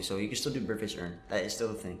still a thing, so you can still do Birdfish Urn. That is still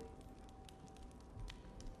a thing.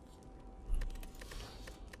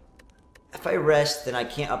 If I rest, then I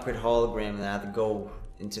can't upgrade Hologram, and I have to go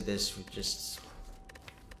into this with just...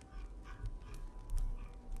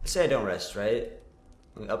 Let's say I don't rest, right?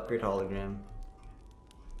 Let me upgrade Hologram.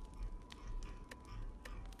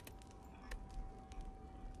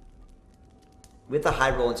 With the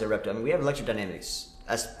high roll into Repto, I mean, we have Electrodynamics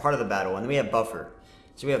as part of the battle, and then we have Buffer.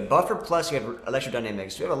 So we have Buffer plus we have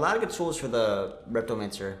Electrodynamics. We have a lot of good tools for the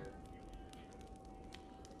Reptomancer.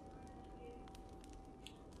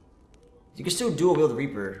 You can still dual wield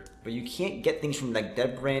Reaper, but you can't get things from like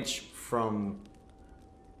Dead Branch, from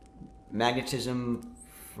Magnetism,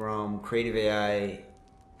 from Creative AI,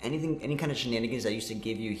 anything, any kind of shenanigans that used to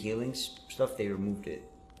give you healing stuff, they removed it.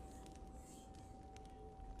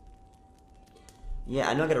 Yeah,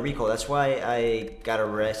 I know I got a recall. That's why I gotta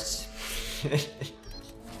rest.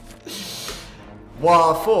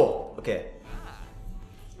 Waffle. Okay.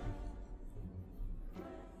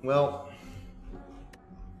 Well,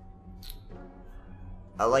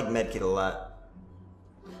 I like Medkit a lot.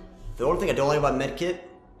 The only thing I don't like about Medkit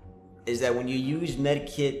is that when you use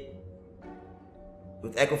Medkit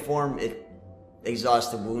with Echo Form, it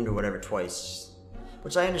exhausts the wound or whatever twice,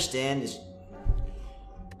 which I understand is,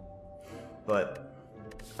 but.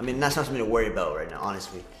 I mean, that's not something to worry about right now,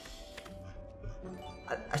 honestly.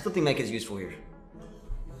 I still think Medkit is useful here.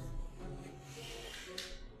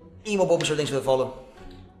 Emo Bulbasaur, thanks for the follow.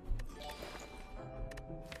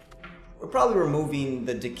 We're probably removing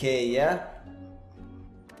the decay, yeah?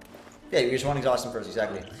 Yeah, you just want to exhaust him first,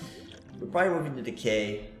 exactly. We're probably removing the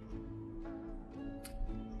decay.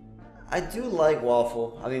 I do like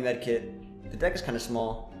Waffle, I mean Medkit. The deck is kind of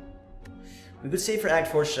small. We could save for Act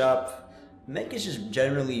 4 Shop. Medkit is just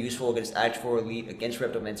generally useful against Act 4 Elite, against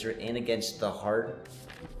Reptomancer, and against the Heart.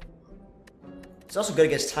 It's also good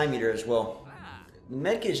against Time Eater as well. The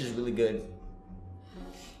medkit is just really good.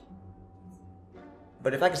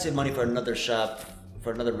 But if I could save money for another shop,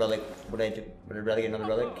 for another relic, would I do? Would I rather get another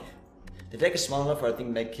relic? The deck is small enough where I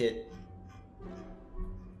think medkit.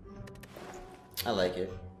 I like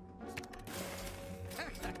it.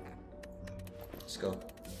 Let's go.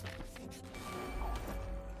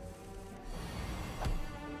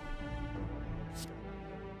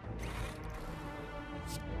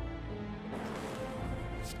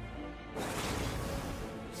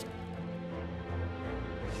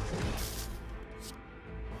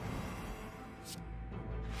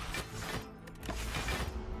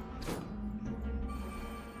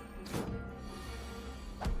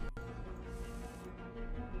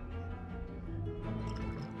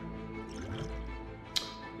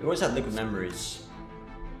 We always have liquid memories.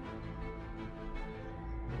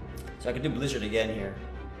 So I can do Blizzard again here.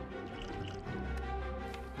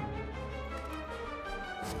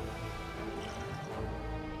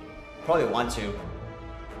 Probably want to.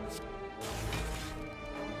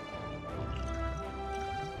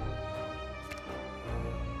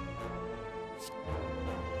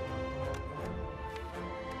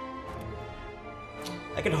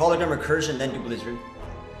 I can hologram recursion then do Blizzard.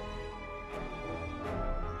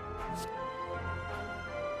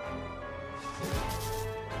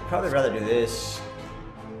 Probably rather do this.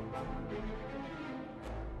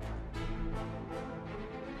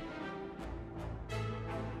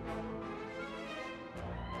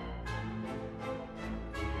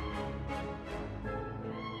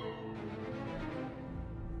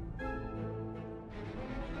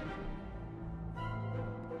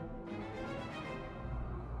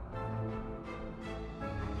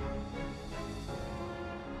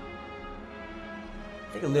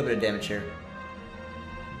 Take a little bit of damage here.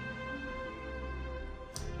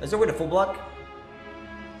 Is there a way to full block?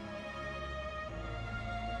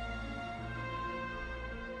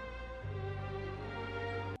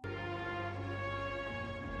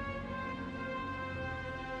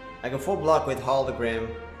 I can full block with hologram.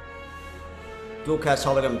 Dual cast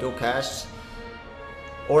hologram, dual cast.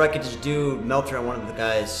 Or I could just do Melter on one of the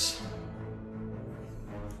guys.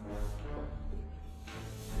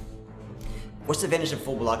 What's the advantage of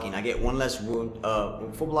full blocking? I get one less wound.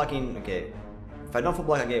 Full blocking, okay. If I don't full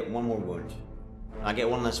block, I get one more wound. I get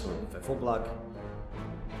one less wound. If I full block...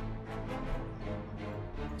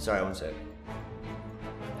 Sorry, one sec.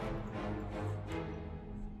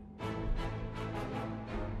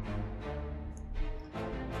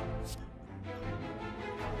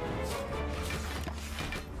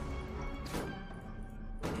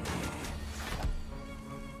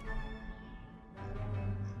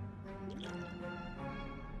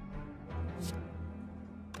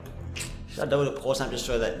 Should I double the pulse snap just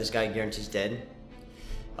so that this guy guarantees dead?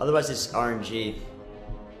 Otherwise it's RNG.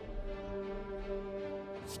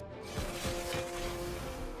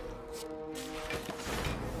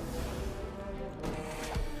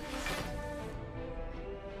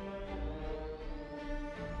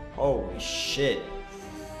 Holy shit.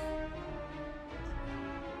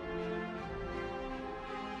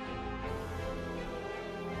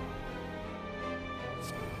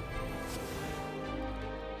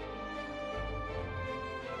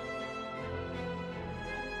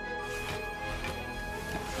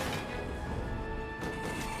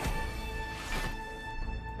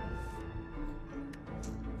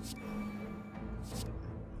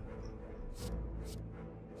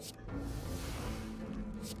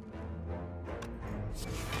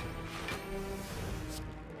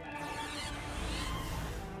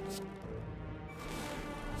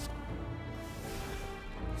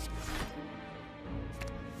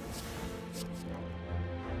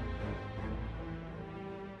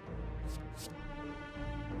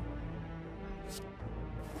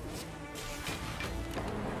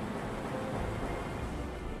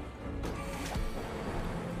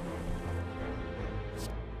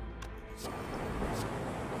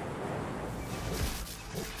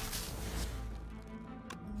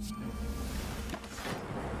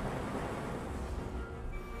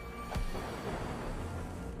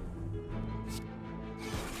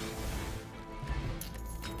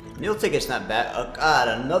 Meal ticket's not bad. Oh god,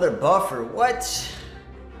 another buffer. What?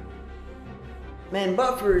 Man,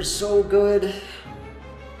 buffer is so good.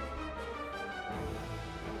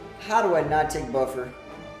 How do I not take buffer?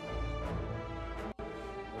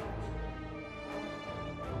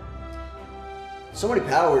 So many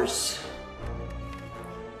powers.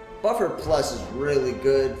 Buffer plus is really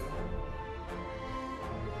good.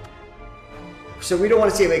 So we don't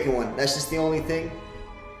want to see Awaken one. That's just the only thing.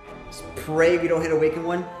 Just pray we don't hit Awaken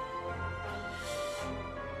one.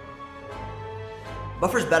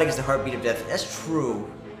 Buffer's bad against the heartbeat of death. That's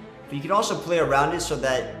true. But you can also play around it so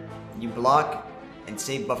that you block and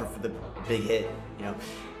save Buffer for the big hit, you know.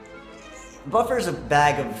 Buffer's a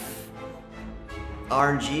bag of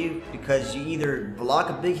RNG because you either block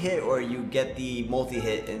a big hit or you get the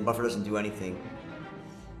multi-hit and Buffer doesn't do anything.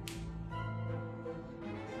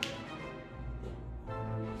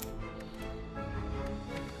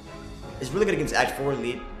 It's really good against Act 4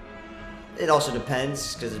 Elite. It also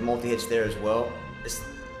depends because there's multi-hits there as well.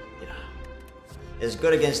 It's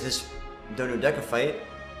good against this Dono Deca fight.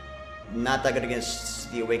 Not that good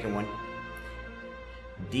against the Awakened one.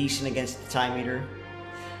 Decent against the Time Eater.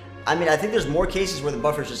 I mean, I think there's more cases where the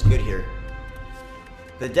Buffer's just good here.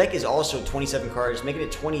 The deck is also 27 cards, making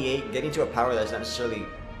it 28, getting to a power that's not necessarily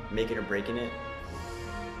making or breaking it.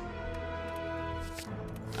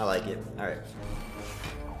 I like it. Alright.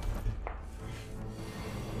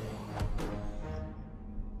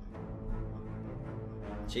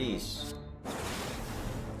 Jeez.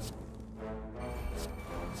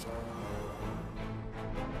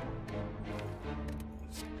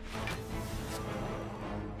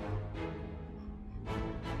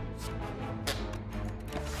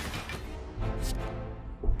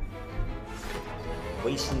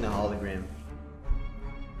 Wasting the hologram.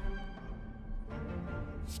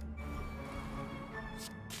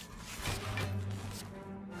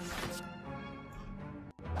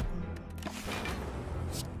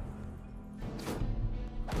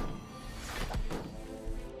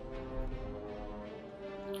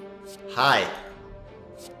 Hi.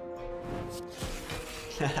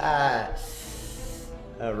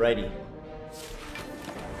 Alrighty.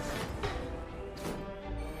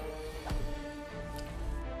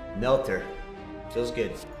 Melter. Feels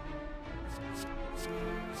good.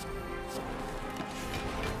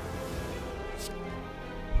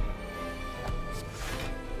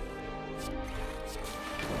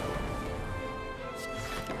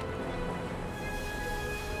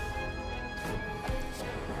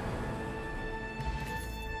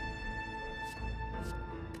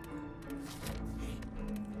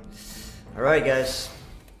 Alright guys,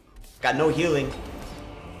 got no healing.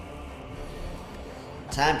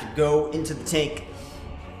 Time to go into the tank.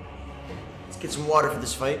 Let's get some water for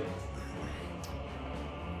this fight.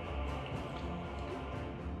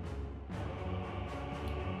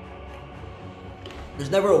 There's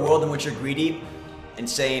never a world in which you're greedy and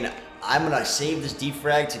saying, I'm gonna save this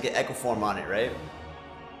defrag to get Echo Form on it, right?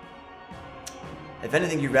 If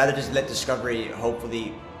anything, you'd rather just let Discovery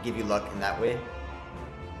hopefully give you luck in that way.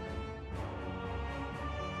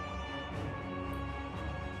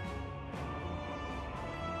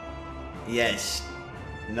 Yes,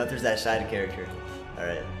 Nuther's that side character.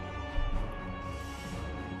 Alright.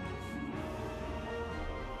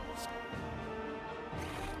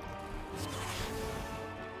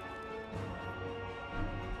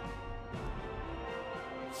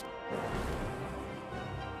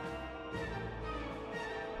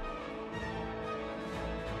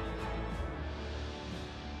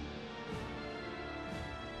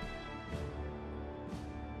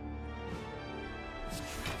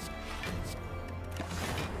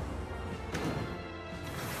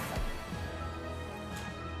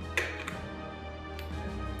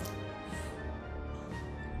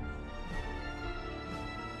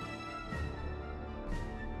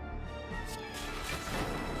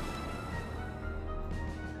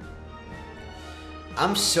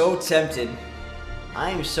 I'm so tempted. I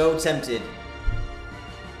am so tempted.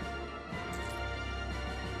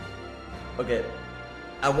 Okay.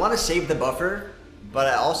 I want to save the Buffer, but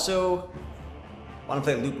I also want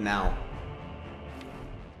to play Loop now.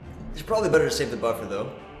 It's probably better to save the Buffer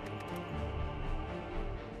though.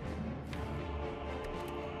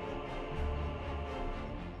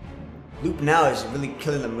 Loop now is really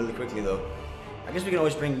killing them really quickly though. I guess we can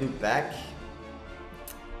always bring Loop back.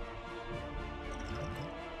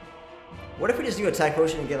 What if we just do attack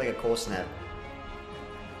potion and get like a cold snap?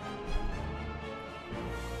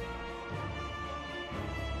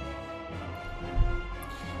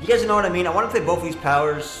 You guys know what I mean? I want to play both of these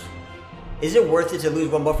powers. Is it worth it to lose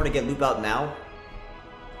one Buffer to get Loop out now?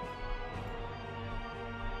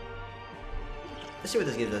 Let's see what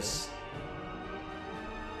this gives us.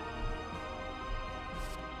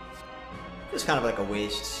 It's kind of like a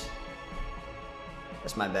waste.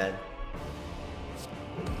 That's my bad.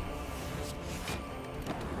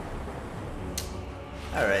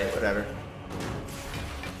 Alright, whatever.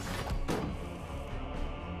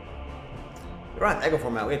 We don't have Echo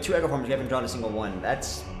Form out. We have 2 Echo Forms, we haven't drawn a single one.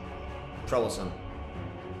 That's troublesome.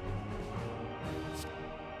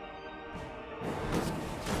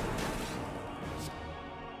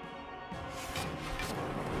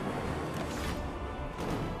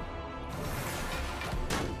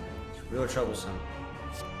 Real troublesome.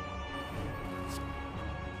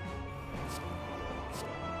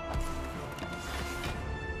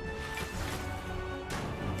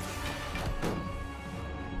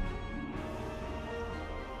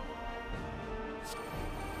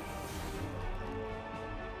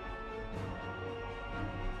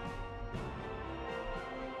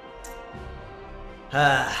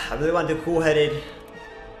 I really want to do cool-headed.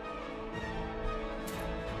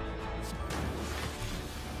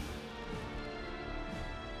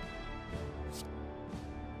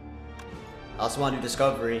 I also want to do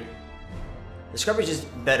Discovery. Discovery is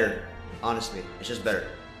just better, honestly. It's just better.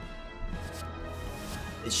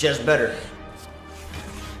 It's just better.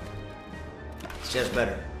 It's just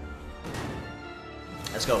better.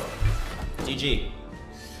 Let's go. GG.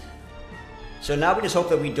 So now we just hope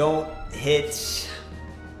that we don't hit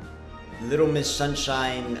Little Miss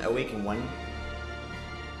Sunshine Awaken one.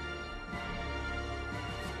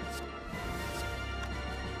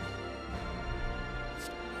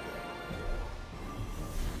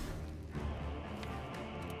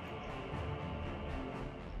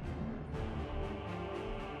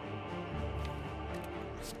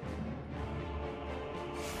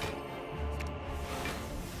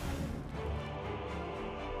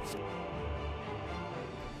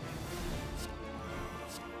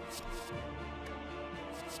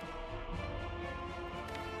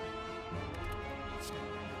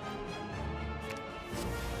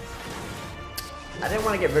 I didn't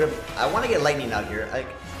want to get rid of... I want to get lightning out here. I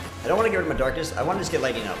don't want to get rid of my darkness. I want to just get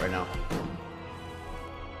lightning out right now.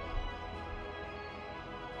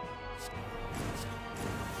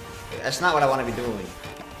 That's not what I want to be doing.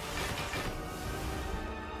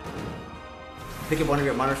 Pick up one of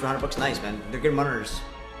your monitors for 100 bucks. Nice, man. They're good monitors.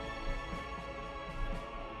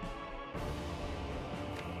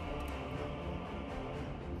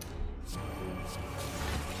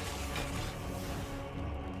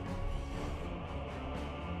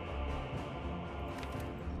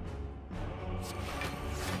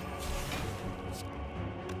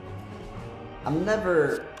 I'm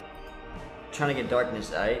never trying to get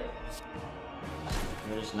darkness, right?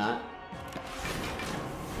 I'm just not.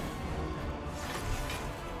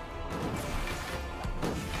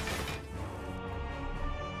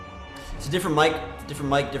 It's a different mic,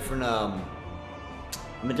 different I'm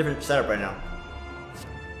in a different setup right now.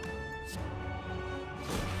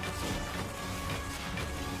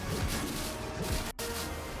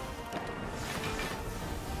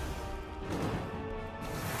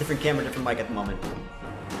 Different camera, different mic at the moment.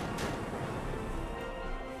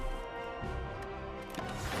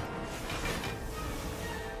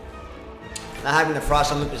 Not having the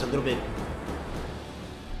frost on loop is a little bit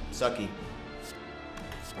sucky.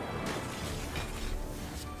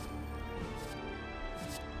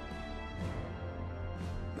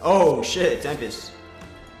 Oh shit, Tempest.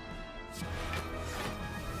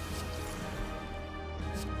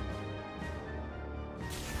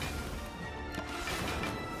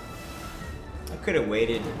 I could have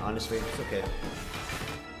waited, honestly. It's okay.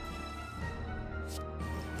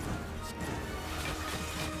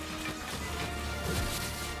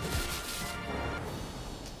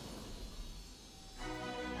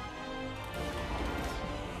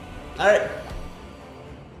 Alright.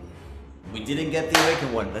 We didn't get the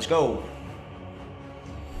Awakened one. Let's go.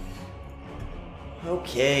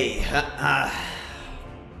 Okay.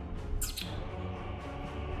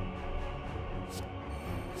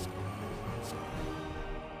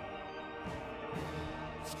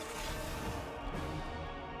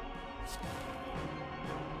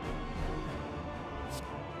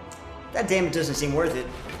 That damage doesn't seem worth it.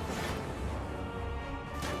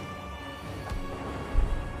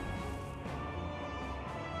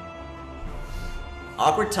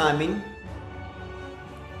 Awkward timing.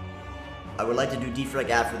 I would like to do Defect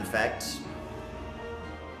after the fact.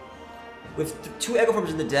 With two Echo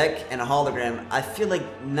Forms in the deck and a hologram, I feel like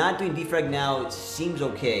not doing Defect now seems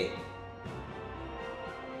okay.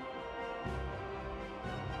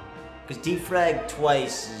 Because Defrag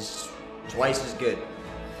twice is good.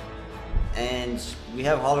 And we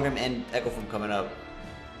have hologram and Echo Form coming up.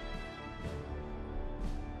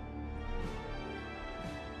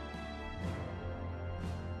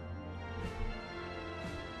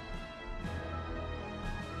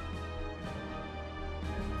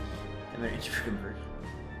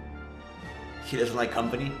 He doesn't like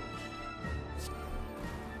company.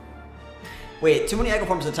 Wait, too many Echo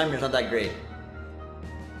Forms at a time here is not that great.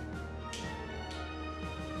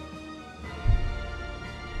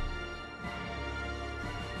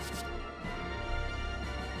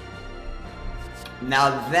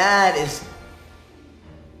 Now that is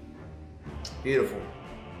beautiful.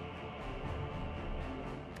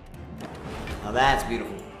 Now that's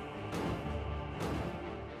beautiful.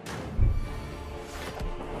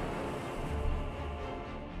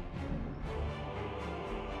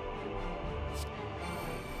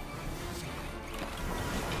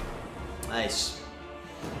 Nice.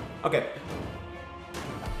 Okay.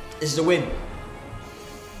 This is a win.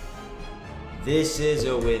 This is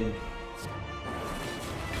a win.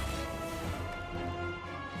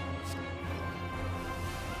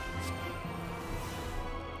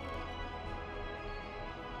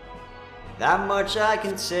 That much I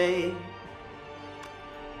can say.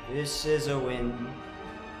 This is a win.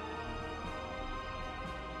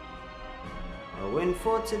 A win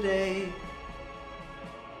for today.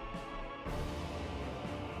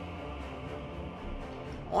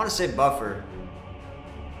 I want to say buffer.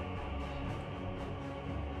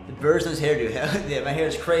 The bird's hairdo. Yeah, my hair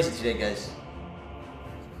is crazy today, guys.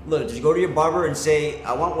 Look, just go to your barber and say,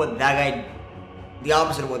 I want what that guy, the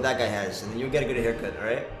opposite of what that guy has, and then you'll get a good haircut,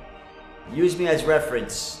 alright? Use me as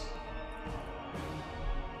reference.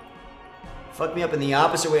 Fuck me up in the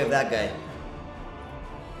opposite way of that guy.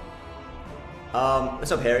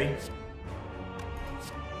 What's up, Harry?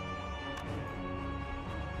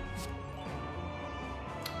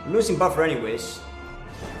 I'm losing buffer anyways.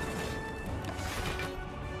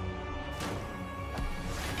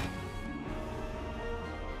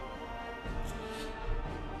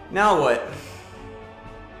 Now what?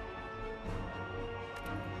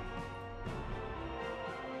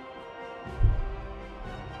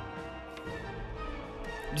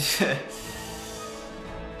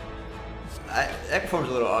 That form's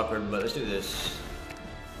a little awkward, but let's do this.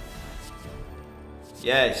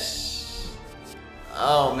 Yes.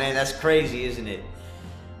 Oh man, that's crazy, isn't it?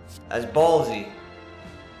 That's ballsy.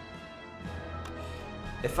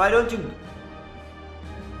 If I don't do...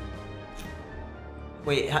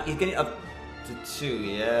 Wait, he's getting up to 2,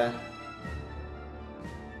 yeah?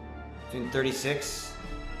 Doing 36?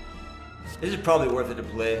 This is probably worth it to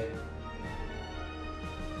play.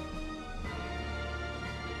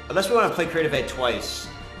 Unless we want to play Creative Aid twice.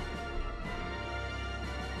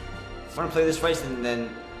 If we want to play this twice, then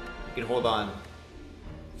we can hold on.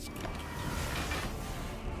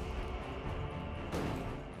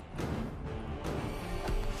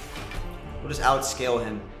 We'll just outscale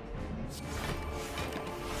him.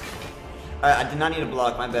 I did not need a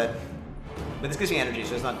block, my bad. But this gives me energy,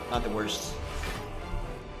 so it's not the worst.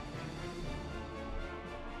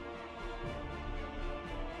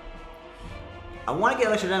 I want to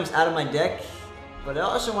get Electrodynamics out of my deck, but I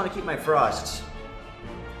also want to keep my Frost.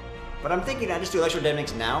 But I'm thinking I just do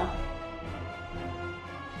Electrodynamics now.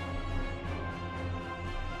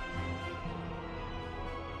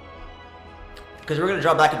 Because we're going to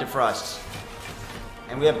drop back into Frost.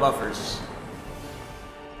 And we have buffers.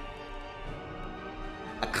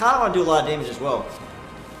 I kind of want to do a lot of damage as well.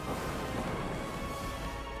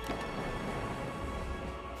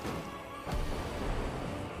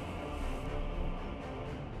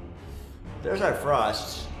 There's our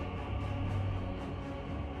Frost.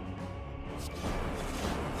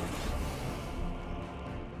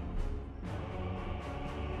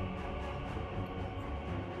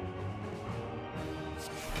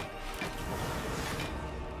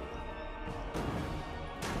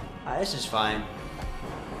 This is fine.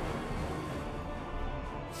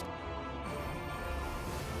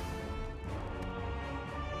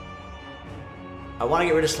 I want to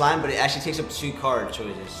get rid of Slime, but it actually takes up 2 card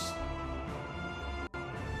choices.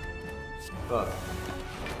 Fuck.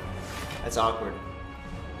 That's awkward.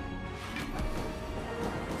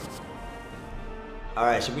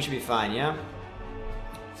 Alright, so we should be fine, yeah?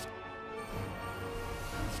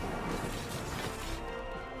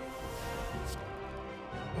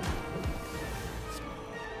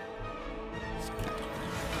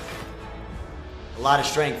 A lot of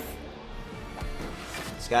strength.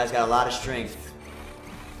 This guy's got a lot of strength.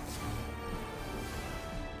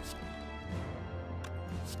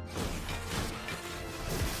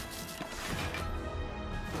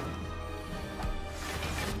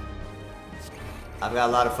 I've got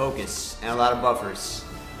a lot of focus and a lot of buffers.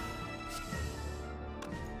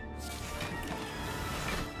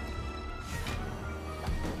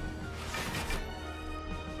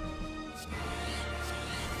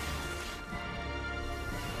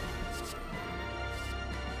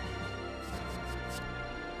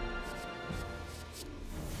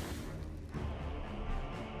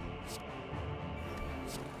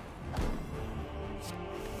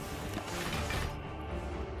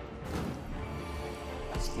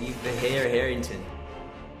 Steve the Hair Harrington.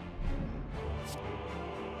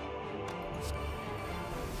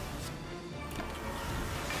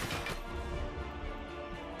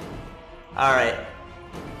 Alright.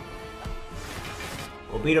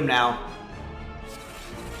 We'll beat him now.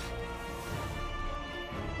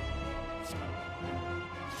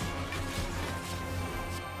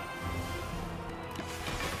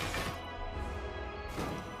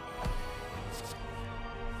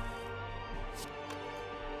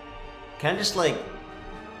 Can I just like...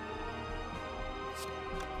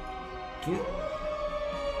 Can you...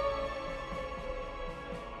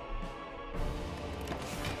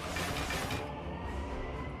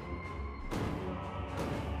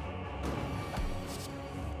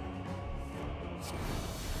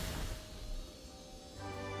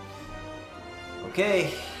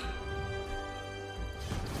 Okay.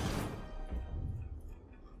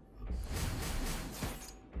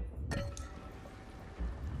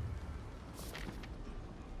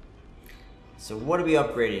 So what are we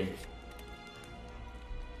upgrading?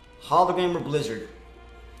 Hologram or Blizzard?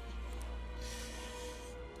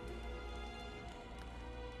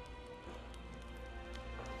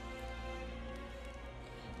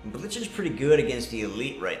 Blizzard's pretty good against the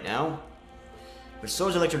elite right now, but so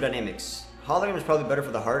is Electrodynamics. Hologram is probably better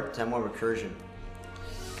for the heart to have more recursion.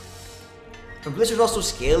 But Blizzard's also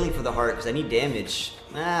scaling for the heart because I need damage.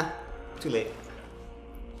 Nah, too late.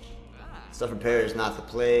 Stuff repair is not the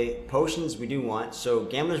play. Potions we do want. So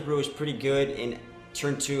Gambler's Brew is pretty good in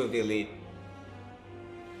turn 2 of the elite.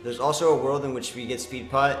 There's also a world in which we get Speed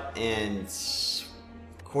Pot and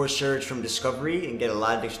Core Surge from Discovery and get a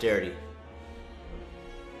lot of dexterity.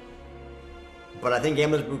 But I think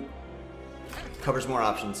Gambler's Brew covers more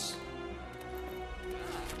options.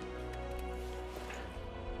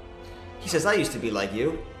 He says, I used to be like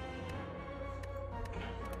you.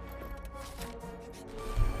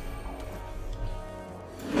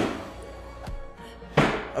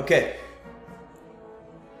 Okay.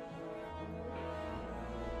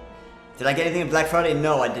 Did I get anything on Black Friday?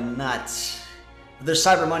 No, I did not. But there's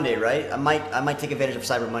Cyber Monday, right? I might take advantage of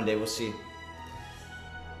Cyber Monday. We'll see.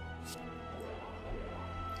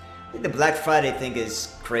 I think the Black Friday thing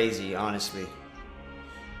is crazy, honestly.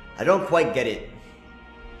 I don't quite get it.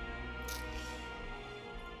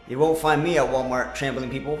 You won't find me at Walmart trampling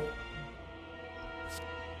people.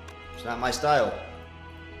 It's not my style.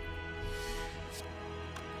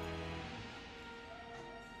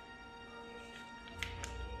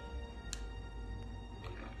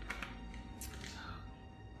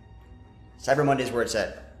 Cyber Monday is where it's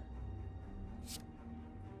at.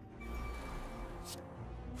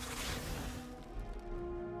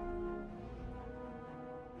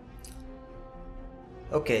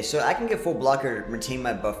 Okay, so I can get full blocker, retain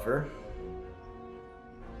my buffer.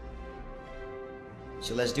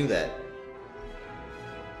 So let's do that.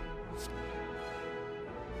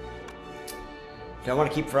 Do I want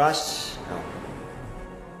to keep Frost? No.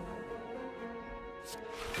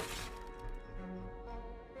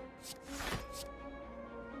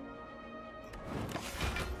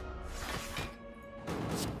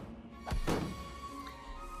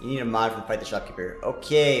 You need a mod from Fight the Shopkeeper.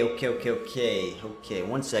 Okay.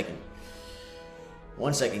 1 second.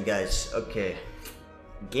 1 second, guys. Okay.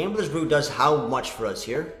 Gambler's Brew does how much for us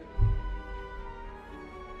here?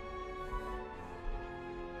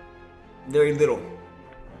 Very little.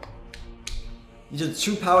 These are the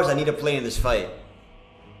 2 powers I need to play in this fight.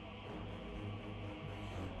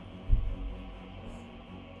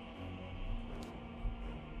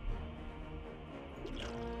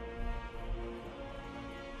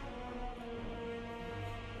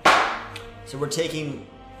 So we're taking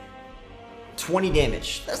 20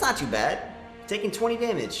 damage. That's not too bad. Taking 20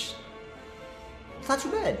 damage. It's not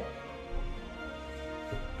too bad.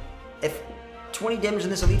 If 20 damage in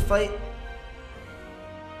this elite fight,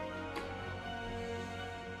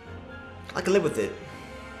 I can live with it.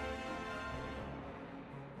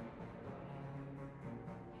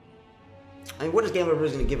 I mean, what is Gambler Brew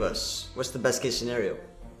going to give us? What's the best case scenario?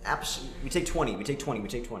 Absolutely. We take 20. We take 20. We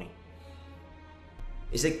take 20.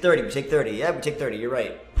 You take 30, we take 30. Yeah, we take 30, you're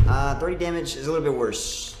right. 30 damage is a little bit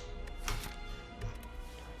worse.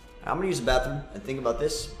 I'm gonna use the bathroom and think about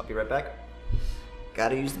this. I'll be right back.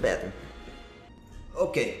 Gotta use the bathroom.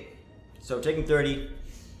 Okay, so taking 30,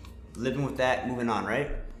 living with that, moving on,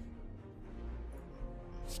 right?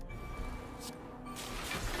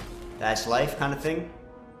 That's life kind of thing.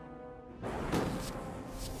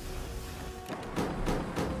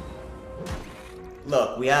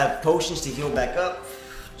 Look, we have potions to heal back up.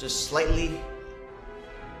 Just slightly.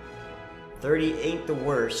 30 ain't the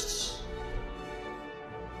worst.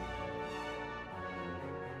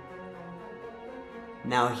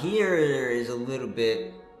 Now here is a little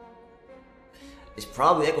bit... It's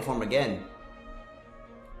probably Echo Form again.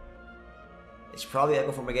 It's probably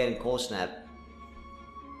Echo Form again and Cold Snap.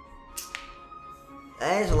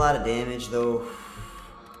 That is a lot of damage though.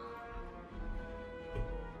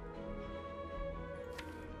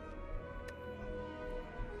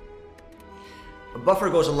 A buffer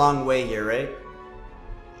goes a long way here, right?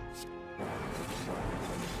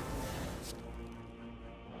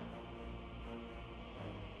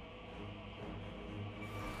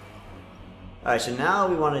 Alright, so now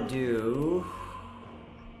we want to do...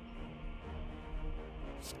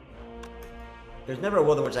 There's never a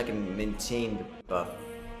world in which I can maintain the buffer.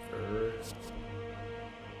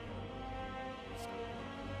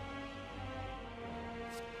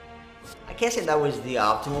 I can't say that was the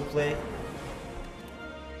optimal play.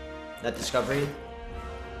 That discovery.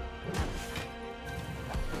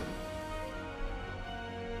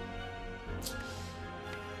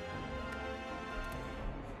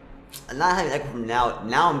 I'm not having Echo Form now.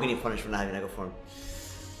 Now I'm getting punished for not having Echo Form.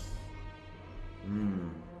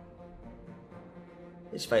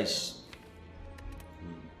 This fight's...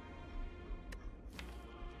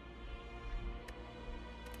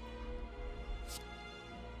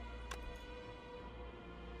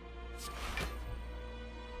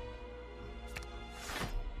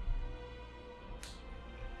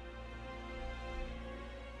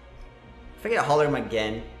 If I get Hollerm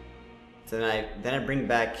again, then I bring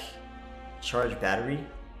back Charge Battery.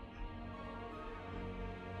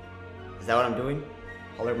 Is that what I'm doing?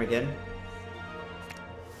 Hollerm again?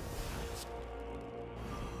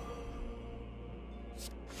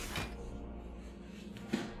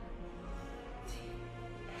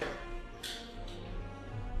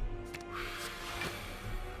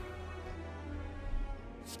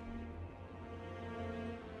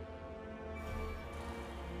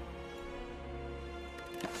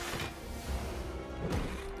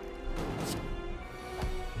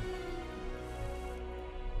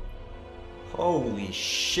 Holy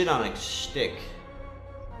shit on a stick.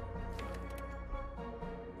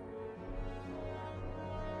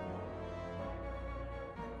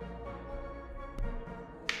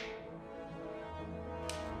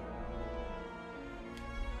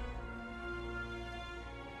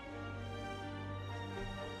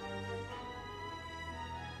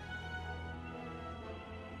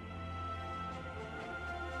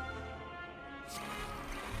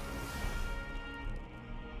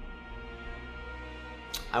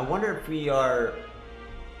 I wonder if we are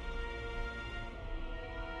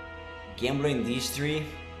gambling these three.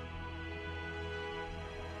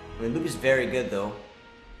 I mean, Luke is very good though,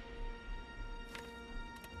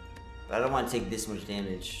 but I don't want to take this much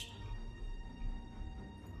damage.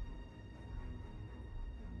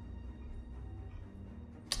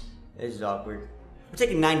 This is awkward. We're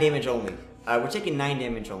taking 9 damage only. We're taking 9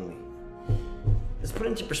 damage only. Let's put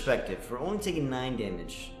it into perspective. We're only taking 9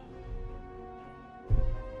 damage.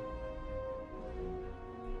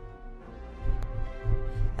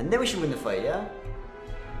 And then we should win the fight, yeah?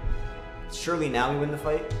 Surely now we win the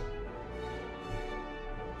fight?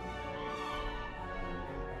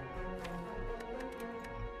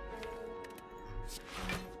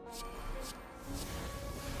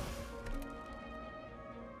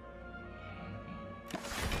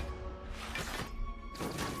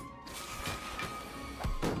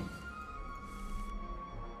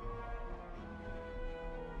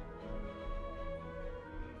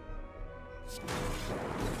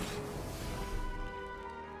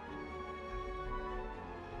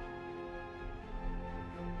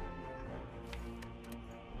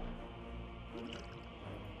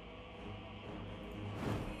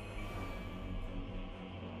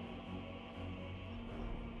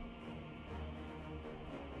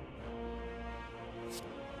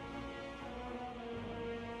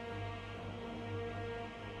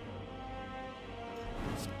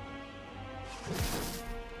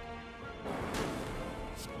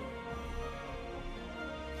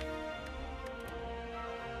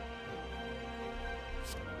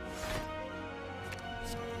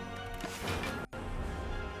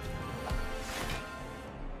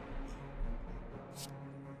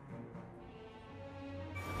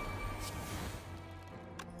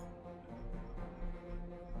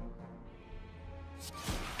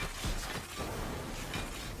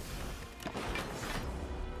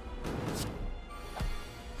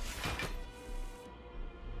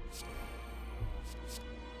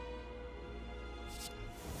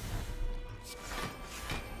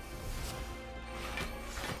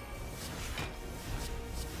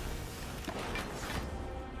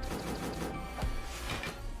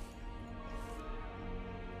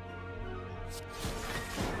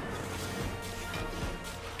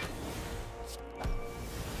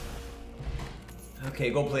 Okay,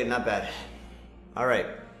 go play it, not bad. Alright.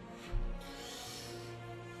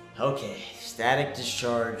 Okay. Static,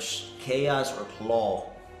 discharge, chaos, or claw.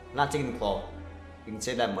 I'm not taking the claw. We can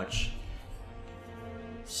say that much.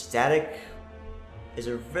 Static is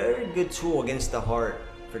a very good tool against the heart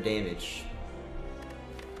for damage.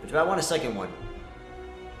 But do I want a second one?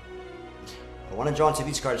 I want to draw into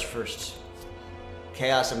these cards first.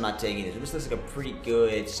 Chaos, I'm not taking it. This looks like a pretty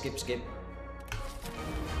good skip.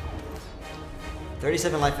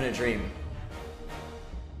 37 life in a dream.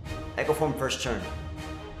 Echo Form first turn.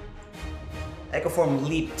 Echo Form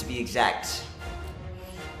leap to be exact.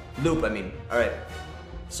 Loop, I mean. Alright.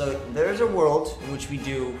 So there's a world in which we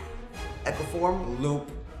do Echo Form, loop,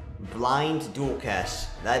 blind, dual cast.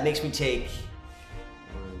 That makes me take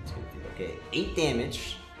 8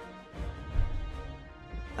 damage.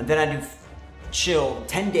 And then I do chill,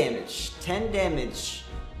 10 damage. 10 damage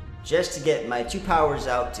just to get my 2 powers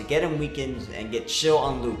out, to get him weakened, and get chill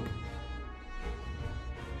on loop.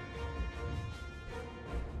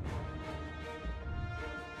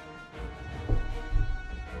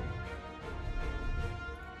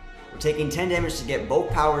 We're taking 10 damage to get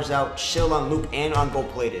both powers out, chill on loop, and on gold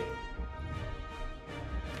plated.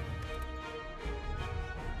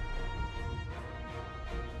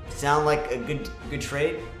 Sound like a good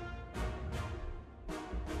trade?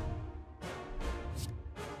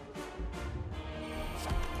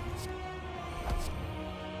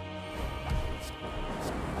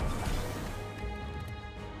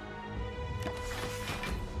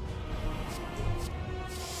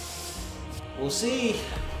 We'll see.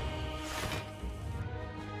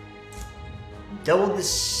 Double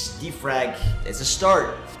this defrag. It's a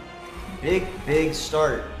start. Big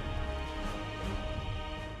start.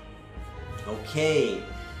 Okay.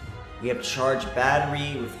 We have charge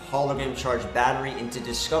battery with hologram charge battery into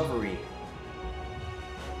discovery.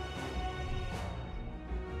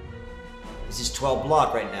 This is 12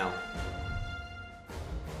 block right now.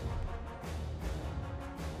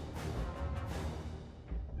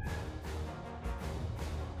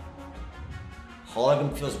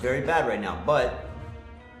 Hologram feels very bad right now, but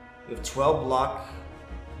we have 12 block.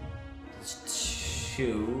 It's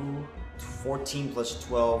 14 plus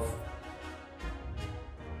 12.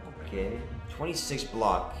 Okay, 26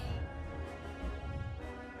 block.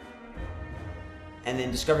 And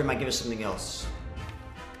then Discovery might give us something else.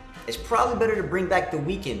 It's probably better to bring back the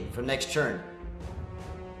Weaken for next turn.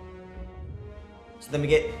 So then we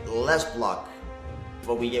get less block,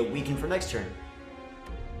 but we get Weaken for next turn.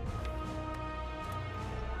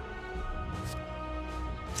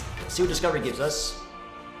 Let's see what Discovery gives us.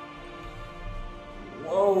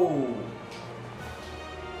 Whoa!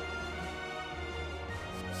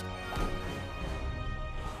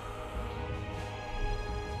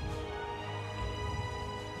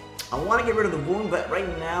 I want to get rid of the wound, but right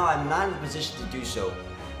now I'm not in a position to do so.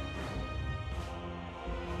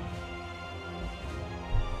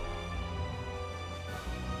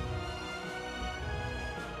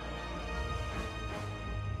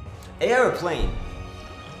 AI are playing.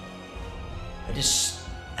 I just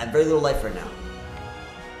have very little life right now.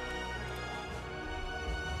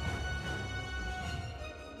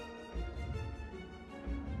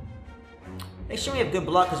 Make sure we have good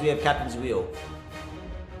block because we have Captain's Wheel.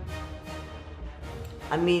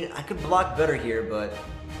 I mean, I could block better here, but...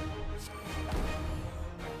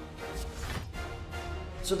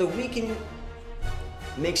 So the Weaken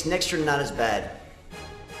makes next turn not as bad.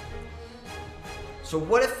 So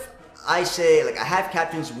what if I say, like, I have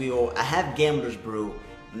Captain's Wheel, I have Gambler's Brew,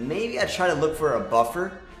 maybe I try to look for a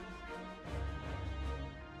buffer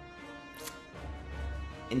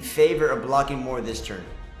in favor of blocking more this turn.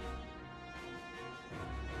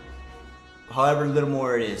 However little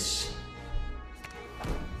more it is.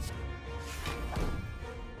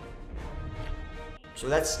 So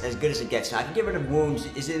that's as good as it gets. Now I can get rid of wounds.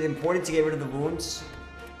 Is it important to get rid of the wounds?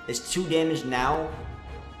 Is 2 damage now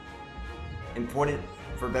important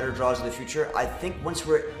for better draws in the future? I think once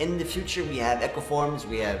we're in the future, we have Echo Forms,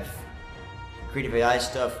 we have Creative AI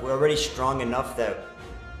stuff. We're already strong enough that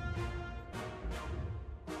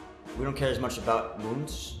we don't care as much about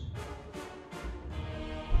wounds.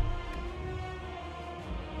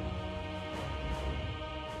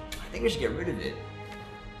 I think we should get rid of it.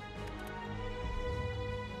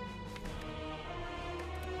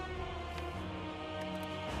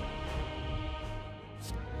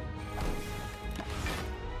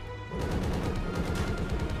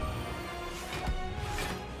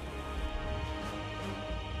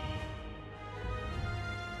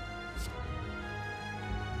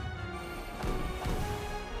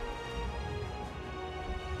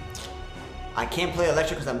 I can't play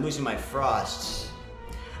Electric because I'm losing my Frost.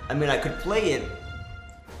 I mean, I could play it.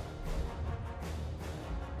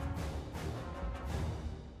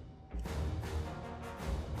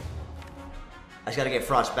 I just gotta get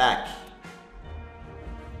Frost back.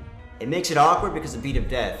 It makes it awkward because of Beat of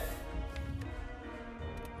Death.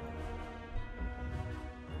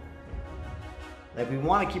 Like, we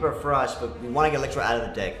want to keep our Frost, but we want to get Electro out of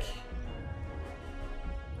the deck.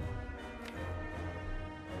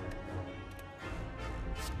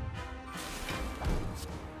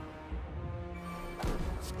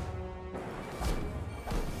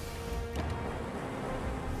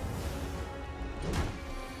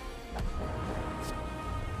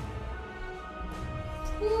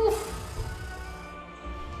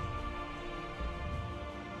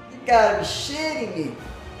 You gotta be shitting me.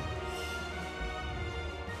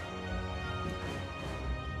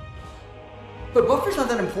 But buffer's not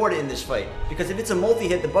that important in this fight, because if it's a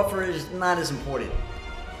multi-hit, the buffer is not as important.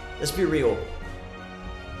 Let's be real.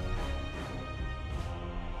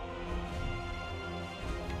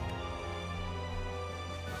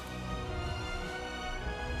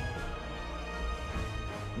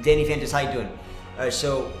 Danny Fantas, how you doing? Alright,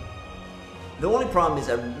 so the only problem is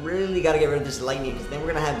I really gotta get rid of this lightning, because then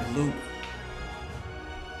we're gonna have loop.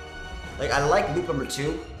 Like, I like loop number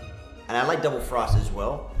 2, and I like double frost as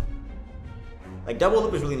well. Like, double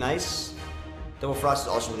loop is really nice. Double frost is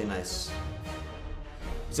also really nice.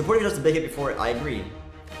 It's important just a big hit before it. I agree.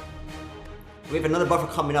 We have another buffer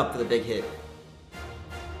coming up for the big hit.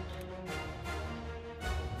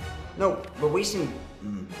 No, we're wasting.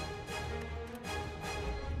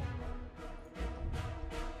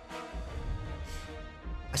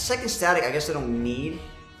 A second static, I guess I don't need.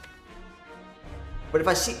 But if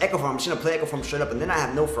I see Echo Form, I'm just gonna play Echo Form straight up, and then I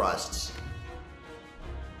have no frosts.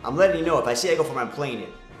 I'm letting you know, if I see Echo Form, I'm playing it.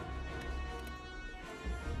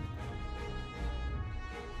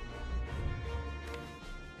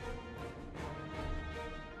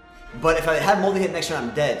 But if I have multi-hit next turn,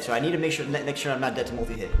 I'm dead. So I need to make sure next turn I'm not dead to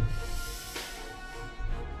multi-hit.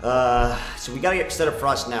 So we gotta get set up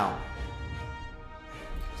Frost now.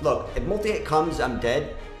 Look, if multi-hit comes, I'm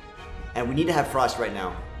dead. And we need to have Frost right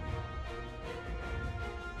now.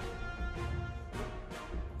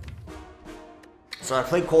 So I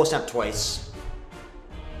played Cold Snap twice.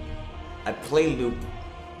 I play Loop.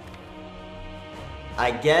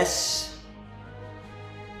 I guess...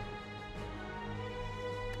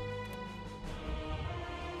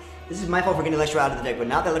 This is my fault for getting Electro out of the deck, but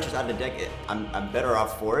now that Electro's out of the deck, I'm better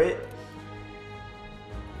off for it.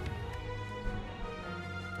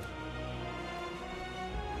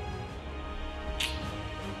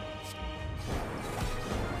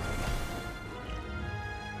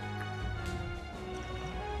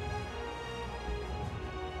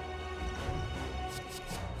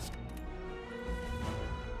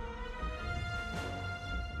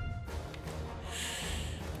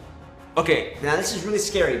 Okay, now this is really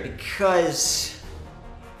scary because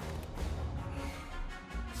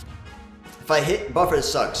if I hit buffer, it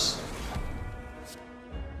sucks.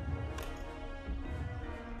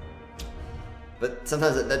 But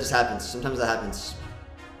sometimes that just happens. Sometimes that happens.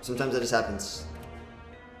 Sometimes that just happens.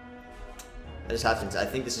 That just happens. I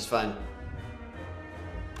think this is fine.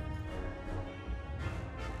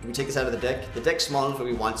 Can we take this out of the deck? The deck's small enough that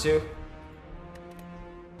we want to.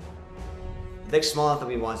 The deck's small enough that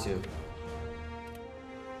we want to.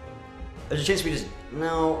 There's a chance we just...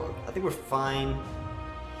 No, I think we're fine.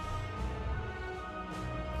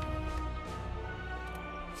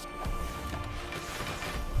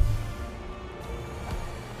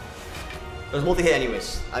 It was multi-hit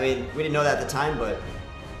anyways. I mean, we didn't know that at the time, but...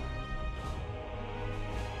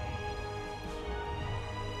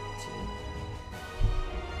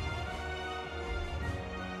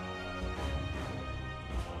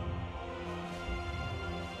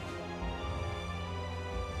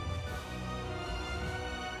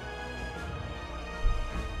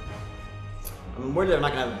 I'm worried that I'm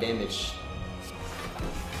not gonna have damage.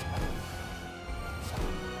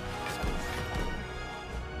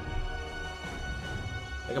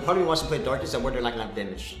 Like, a part of me wants to play Darkness, I'm worried they're not gonna have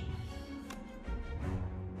damage.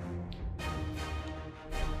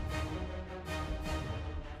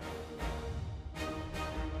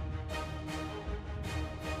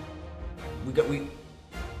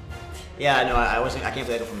 Yeah, no, I can't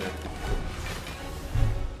play it from there.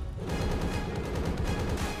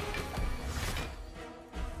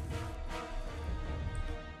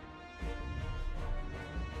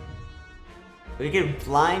 But you get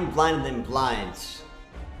blind, and then blind.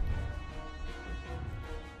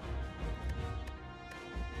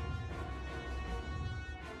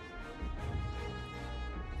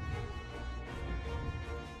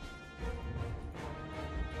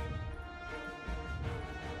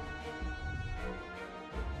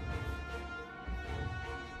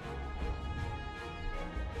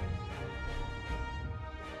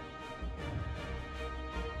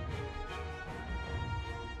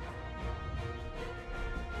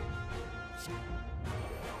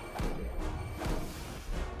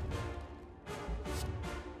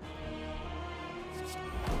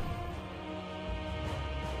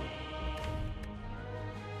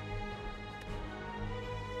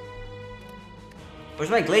 Where's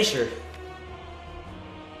my Glacier?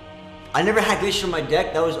 I never had Glacier in my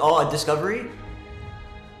deck. That was all a discovery?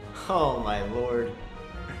 Oh my lord.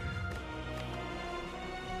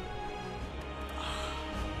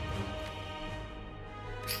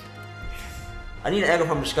 I need to echo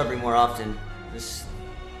from Discovery more often. This...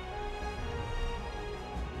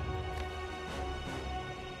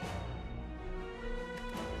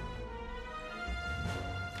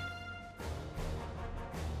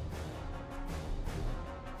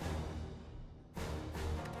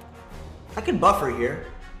 I could buffer here.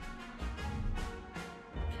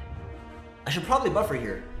 I should probably buffer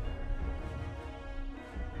here.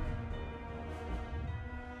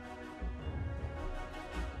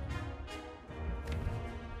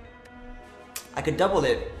 I could double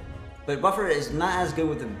it, but buffer is not as good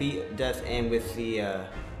with the beat def and with the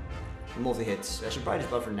multi hits. I should probably just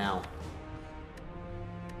buffer now.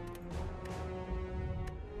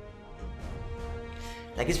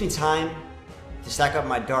 That gives me time to stack up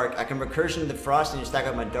my dark. I can recursion the frost and stack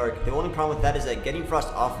up my dark. The only problem with that is that getting frost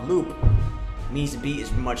off loop means the beat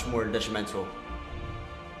is much more detrimental.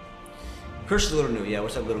 Curse is a little new, yeah.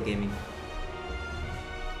 What's up, Little Gaming?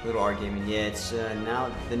 Little R Gaming, yeah. It's now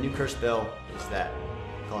the new curse spell is that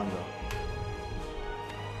Columbo.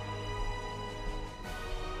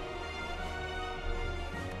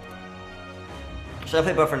 Should I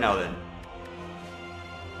play buffer now then?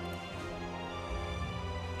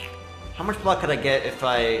 How much block could I get if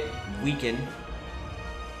I weaken?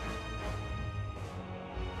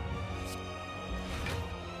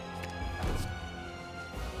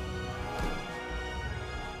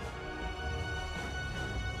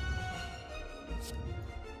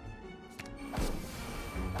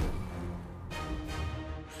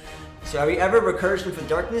 So are we ever recursion for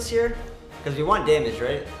darkness here? Because we want damage,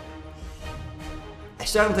 right? I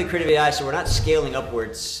still haven't played Creative AI, so we're not scaling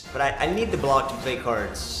upwards. But I need the block to play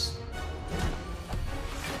cards.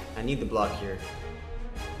 I need the block here.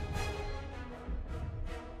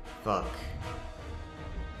 Fuck.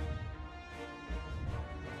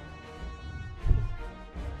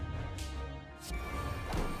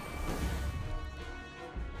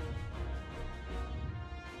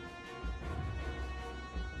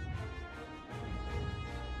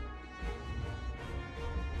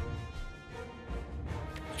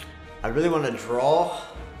 I really want to draw.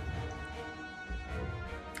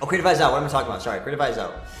 Oh, Creative Eye's out. What am I talking about? Sorry, Creative Eye's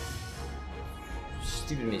out.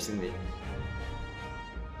 Stupid me, stupid me.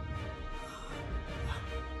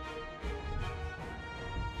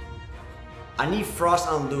 I need Frost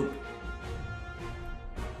on loop.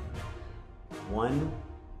 1,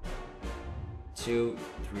 2,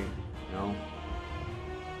 3. No.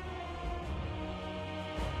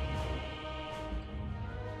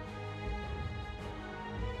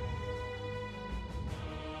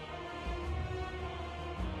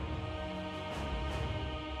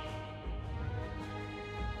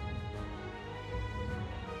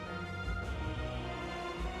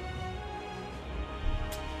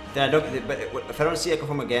 Then I don't. But if I don't see Echo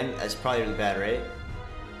Form again, that's probably really bad, right?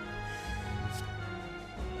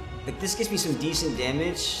 Like this gives me some decent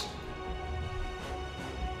damage.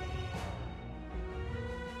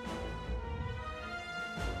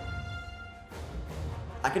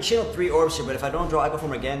 I could channel 3 orbs here, but if I don't draw Echo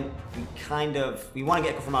Form again, we want to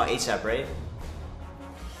get Echo Form out ASAP, right?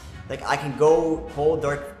 Like I can go whole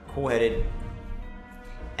Dark Cool-Headed,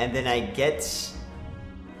 and then I get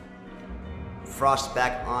Frost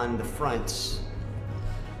back on the front.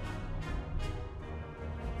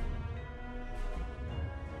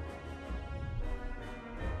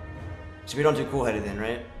 So we don't do Cool-Headed then,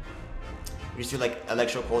 right? We just do like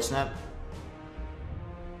Electro Cold Snap.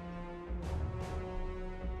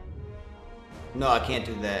 No, I can't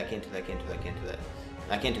do that. I can't do that. I can't do that. I can't do that.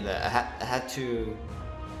 I can't do that. I had to.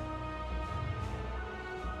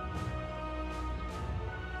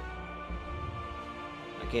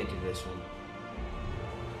 I can't do this one.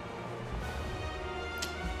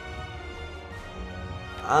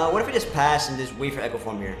 What if we just pass and just wait for Echo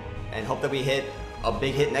Form here and hope that we hit a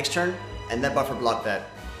big hit next turn and that buffer block that?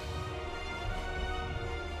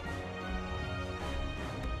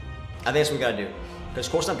 I think that's what we gotta do. Because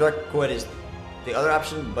Cold Snap Dark Cool-Headed is the other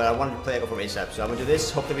option, but I wanted to play Echo Form ASAP. So I'm gonna do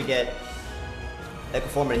this, hope that we get Echo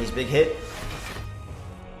Form and he's big hit.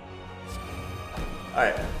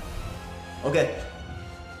 Alright. Okay.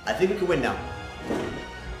 I think we can win now.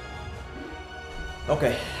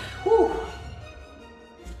 Okay. Whew.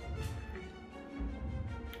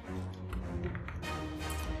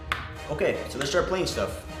 Okay, so let's start playing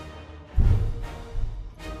stuff.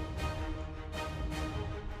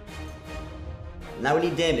 Now we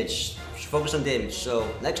need damage. Focus on damage. So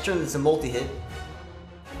next turn is a multi-hit.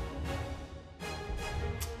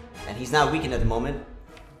 he's not weakened at the moment.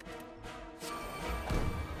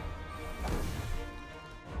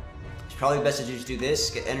 It's probably best to just do this,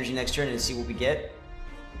 get energy next turn, and see what we get.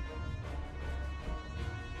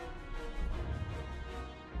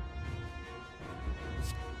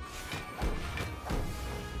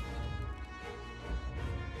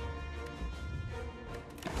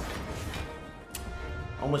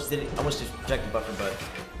 Almost did it. Almost just projected buffer, but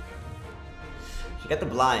you got the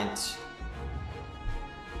blind.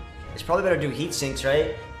 It's probably better to do heat sinks,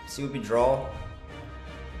 right? See what we draw.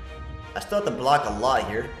 I still have to block a lot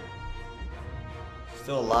here.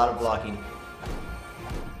 Still a lot of blocking.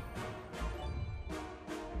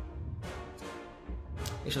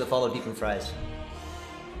 Make sure to follow deep and fries.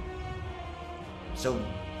 So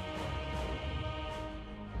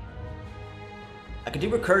I could do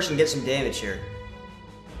recursion and get some damage here.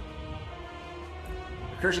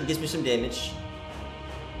 Recursion gives me some damage.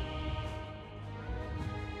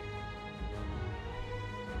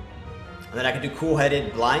 And then I can do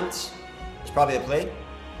cool-headed blinds. It's probably the play.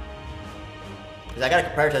 Because I gotta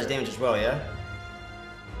prioritize damage as well, yeah?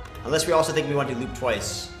 Unless we also think we want to do loop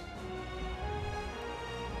twice.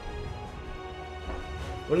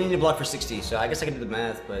 We only need to block for 60, so I guess I can do the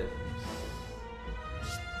math, but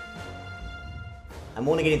I'm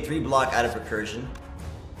only getting 3 block out of recursion.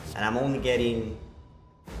 And I'm only getting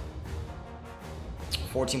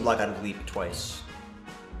 14 block out of leap twice.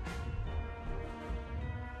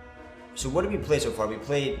 So what did we play so far? We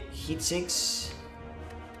played heat sinks,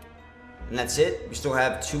 and that's it. We still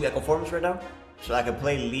have 2 echo forms right now. So I can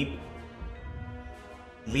play leap,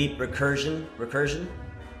 recursion.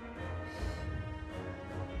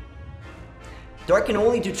 Dark can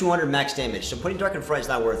only do 200 max damage, so putting Dark in front is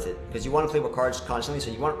not worth it, because you want to play with cards constantly,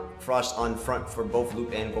 so you want Frost on front for both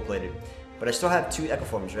loop and gold-plated. But I still have 2 echo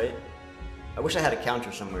forms, right? I wish I had a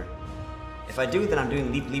counter somewhere. If I do, then I'm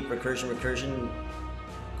doing leap, recursion,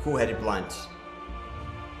 cool-headed blinds.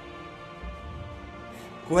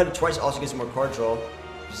 Cool-headed twice also gives more card draw,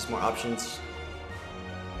 gives more options.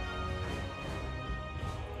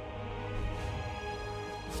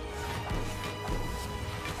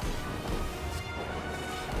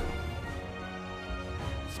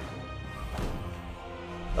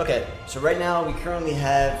 Okay, so right now we currently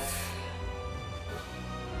have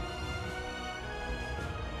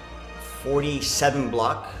 47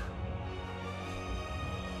 block.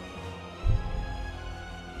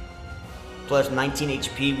 Plus 19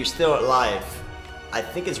 HP, we're still alive. I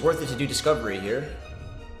think it's worth it to do Discovery here.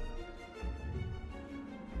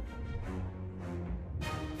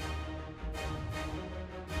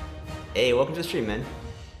 Hey, welcome to the stream, man.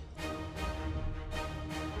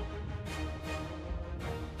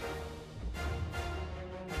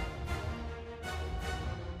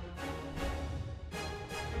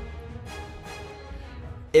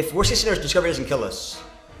 If worst case scenario, Discovery doesn't kill us.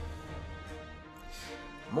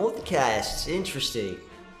 Multicast, interesting.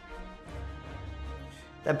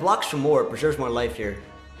 That blocks for more, preserves more life here.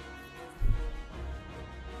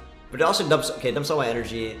 But it also dumps all my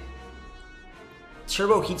energy.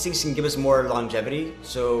 Turbo heat sinks can give us more longevity,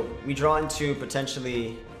 so we draw into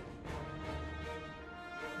potentially.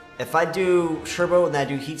 If I do turbo and then I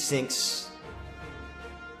do heat sinks,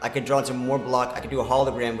 I could draw into more block. I could do a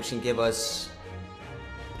hologram, which can give us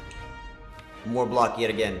more block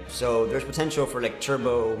yet again. So there's potential for like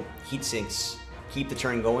turbo heat sinks, keep the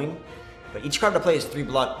turn going. But each card to play is 3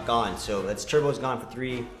 block gone, so that's turbo's gone for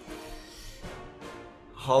 3.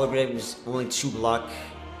 Hologram is only 2 block.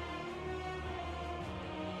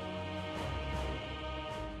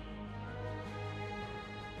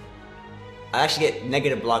 I actually get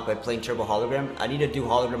negative block by playing turbo hologram. I need to do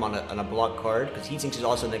hologram on a block card because heat sinks is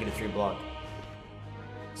also negative 3 block.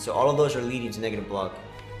 So all of those are leading to negative block.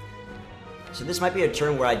 So this might be a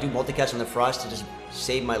turn where I do multicast on the Frost to just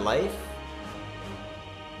save my life.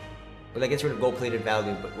 But that gets rid of gold-plated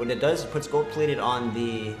value. But when it does, it puts gold-plated on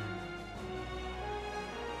the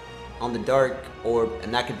dark,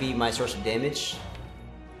 and that could be my source of damage.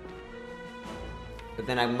 But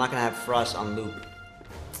then I'm not gonna have Frost on loop.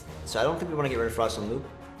 So I don't think we want to get rid of Frost on loop.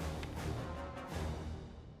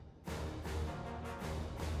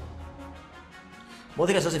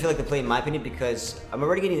 Multicast doesn't feel like the play in my opinion because I'm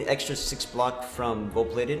already getting an extra 6 block from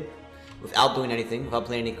gold-plated without doing anything, without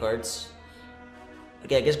playing any cards.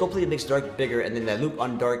 Okay, I guess gold-plated makes dark bigger, and then that loop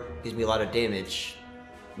on dark gives me a lot of damage,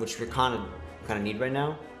 which we kind of need right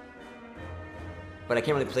now. But I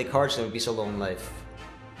can't really play cards, so it would be so low in life.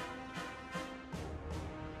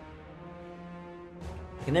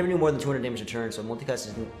 I can never do more than 200 damage a turn, so multicast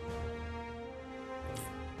isn't.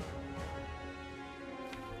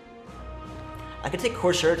 I could take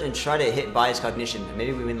Core Surge and try to hit Bias Cognition.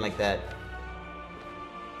 Maybe we win like that.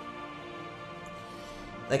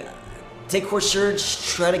 Like, take Core Surge,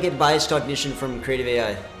 try to get Bias Cognition from Creative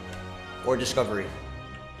AI. Or Discovery.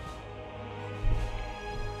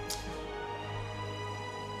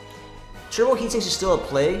 Turbo Heatsinks is still a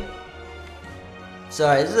play.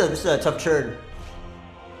 Sorry, this is a tough turn.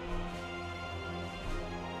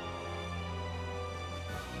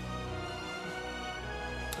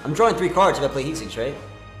 I'm drawing 3 cards if I play Heatsinks, right?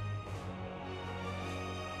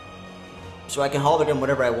 So I can hologram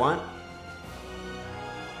whatever I want.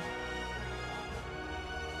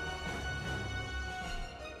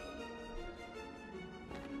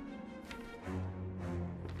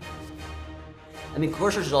 I mean,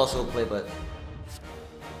 Core Surge is also a play, but...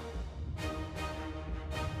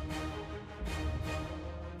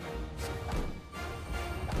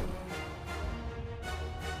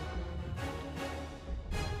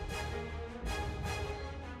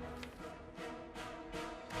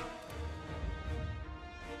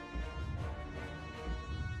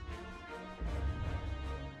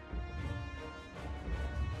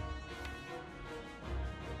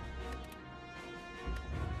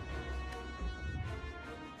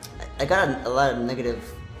 I got a lot of negative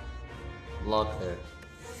luck there.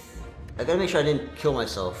 I gotta make sure I didn't kill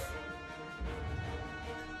myself.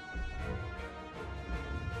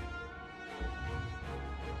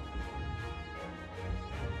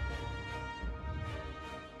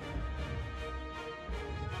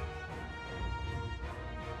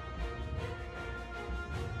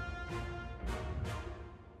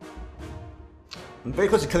 I'm very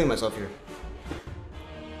close to killing myself here.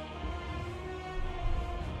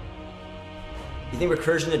 You think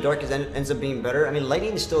Recursion in the Dark ends up being better? I mean,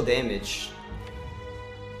 Lightning is still damage.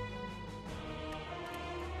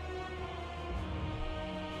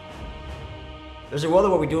 There's a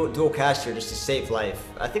world where we do dual cast here just to save life.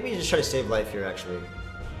 I think we just try to save life here, actually.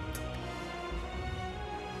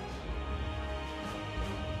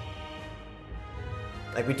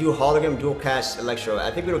 Like, we do hologram, dual cast Electro.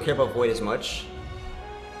 I think we don't care about Void as much.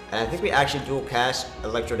 And I think we actually dual cast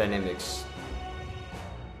Electrodynamics.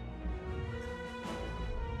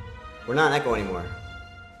 We're not Echo anymore.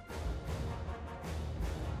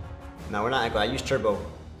 No, we're not Echo. I use Turbo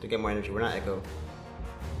to get more energy. We're not Echo.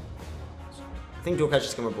 I think dual cast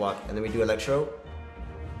just come a block, and then we do Electro.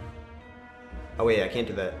 Oh wait, I can't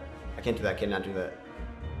do that. I can't do that. I cannot do that.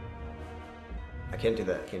 I can't do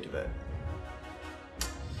that. I can't do that.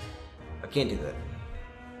 I can't do that.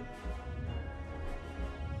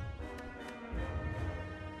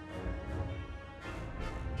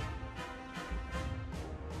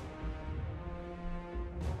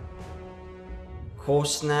 Cold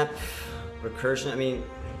Snap, Recursion, I mean...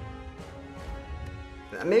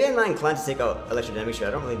 Maybe I'm not inclined to take out Electrodynamics here.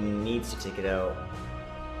 I don't really need to take it out.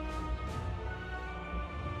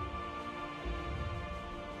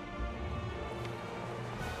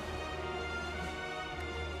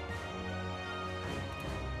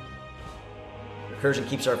 Recursion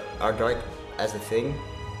keeps our Dark as the thing.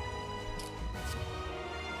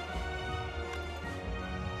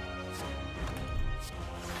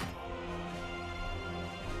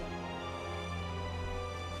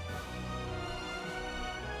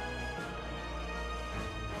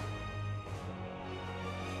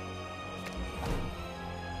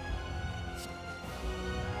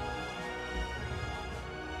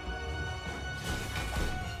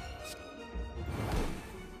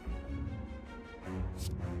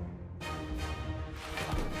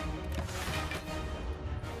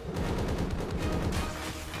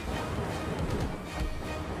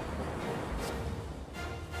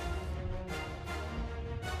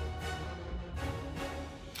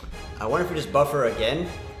 I wonder if we just buffer again.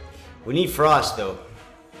 We need Frost though,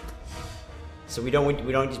 so we don't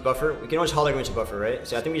just buffer. We can always hologram into buffer, right?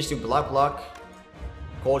 So I think we just do block,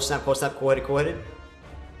 cold snap, cold-headed, cold-headed.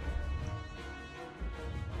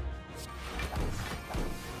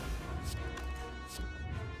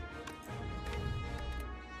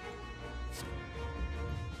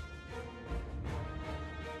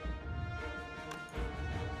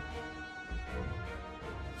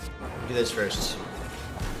 Do this first.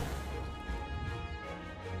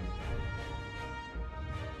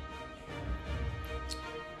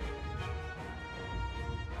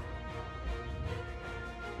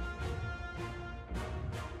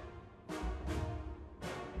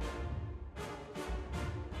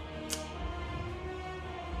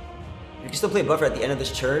 You can still play buffer at the end of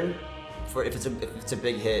this turn, for if it's a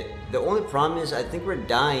big hit. The only problem is I think we're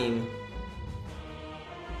dying.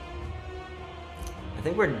 I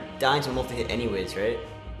think we're dying to multi-hit anyways, right?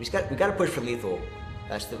 We gotta push for lethal.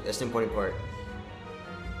 That's the important part.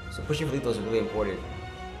 So pushing for lethal is really important.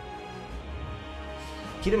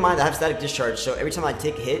 Keep in mind I have static discharge, so every time I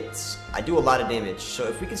take hits, I do a lot of damage. So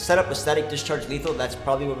if we can set up a static discharge lethal, that's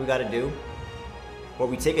probably what we gotta do. Where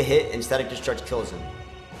we take a hit and static discharge kills him.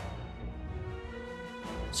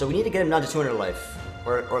 So we need to get him down to 200 life,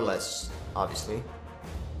 or less, obviously.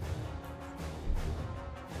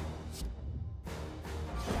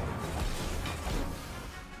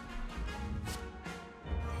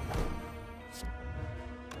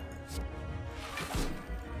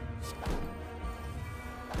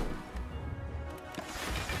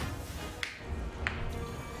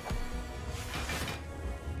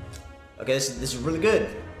 Okay, this is really good.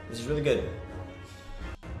 This is really good.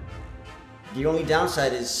 The only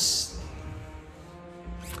downside is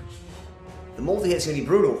the multi-hit is gonna be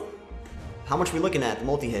brutal. How much are we looking at, the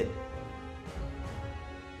multi-hit?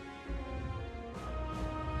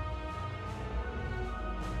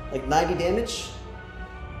 Like 90 damage?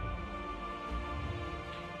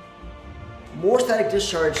 More static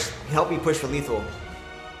discharge can help me push for lethal.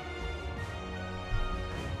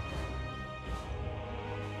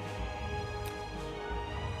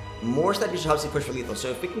 More static discharge helps me push for lethal. So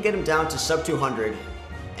if we can get him down to sub 200,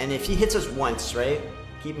 and if he hits us once, right?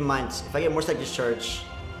 Keep in mind, if I get more static discharge,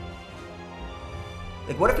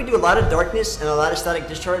 like what if we do a lot of darkness and a lot of static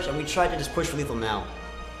discharge, and we try to just push for lethal now,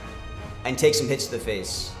 and take some hits to the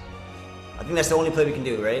face? I think that's the only play we can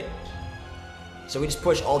do, right? So we just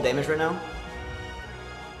push all damage right now.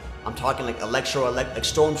 I'm talking like Electro, like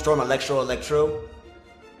Storm, Electro, like Storm,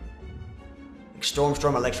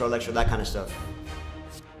 Electro, that kind of stuff.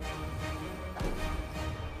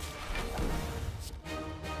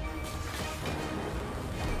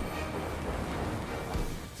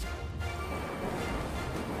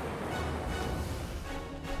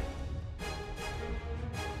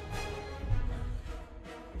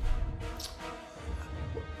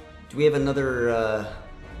 Do we have another,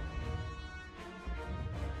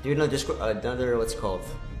 do we have another Discord, another, what's it called?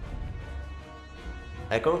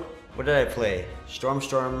 Echo? What did I play? Storm,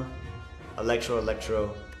 Electro.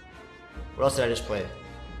 What else did I just play?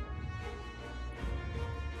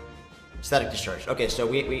 Static discharge. Okay, so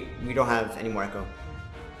we don't have any more Echo.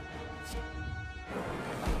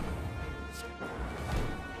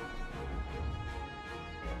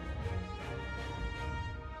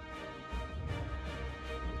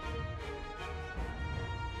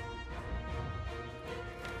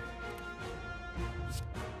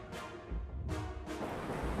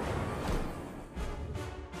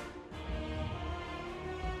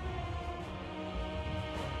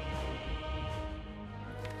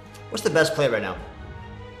 What's the best play right now?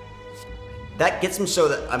 That gets him so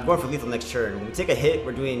that I'm going for lethal next turn. When we take a hit,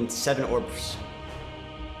 we're doing 7 orbs.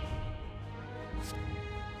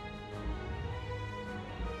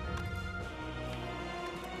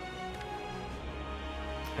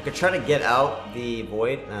 I could try to get out the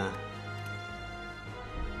void.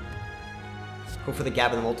 Go for the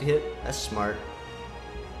gap in the multi-hit. That's smart.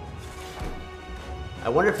 I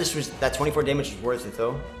wonder if this was that 24 damage is worth it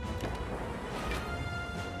though.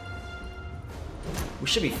 We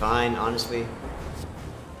should be fine, honestly.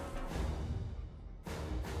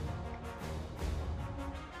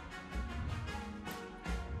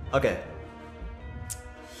 Okay.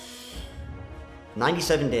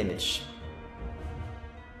 97 damage.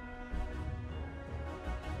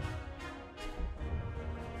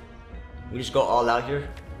 We just go all out here.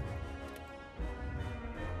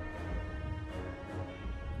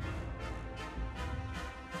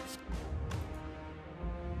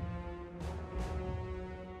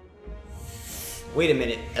 Wait a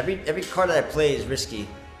minute. Every card that I play is risky.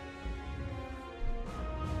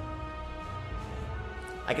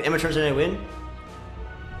 I can Emma turns and I win.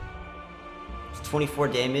 It's 24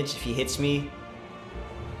 damage if he hits me.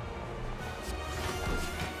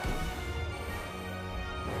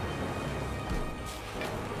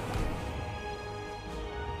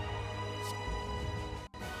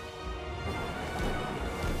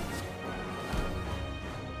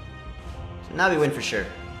 So now we win for sure.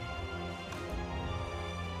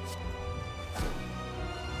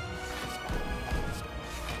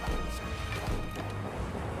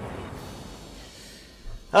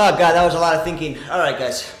 Oh god, that was a lot of thinking. Alright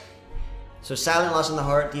guys. So Silent lost in the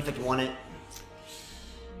heart, Defect won it.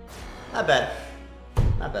 Not bad.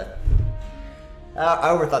 Not bad. I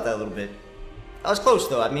overthought that a little bit. I was close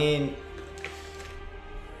though, I mean...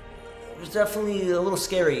 It was definitely a little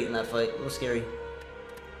scary in that fight, a little scary.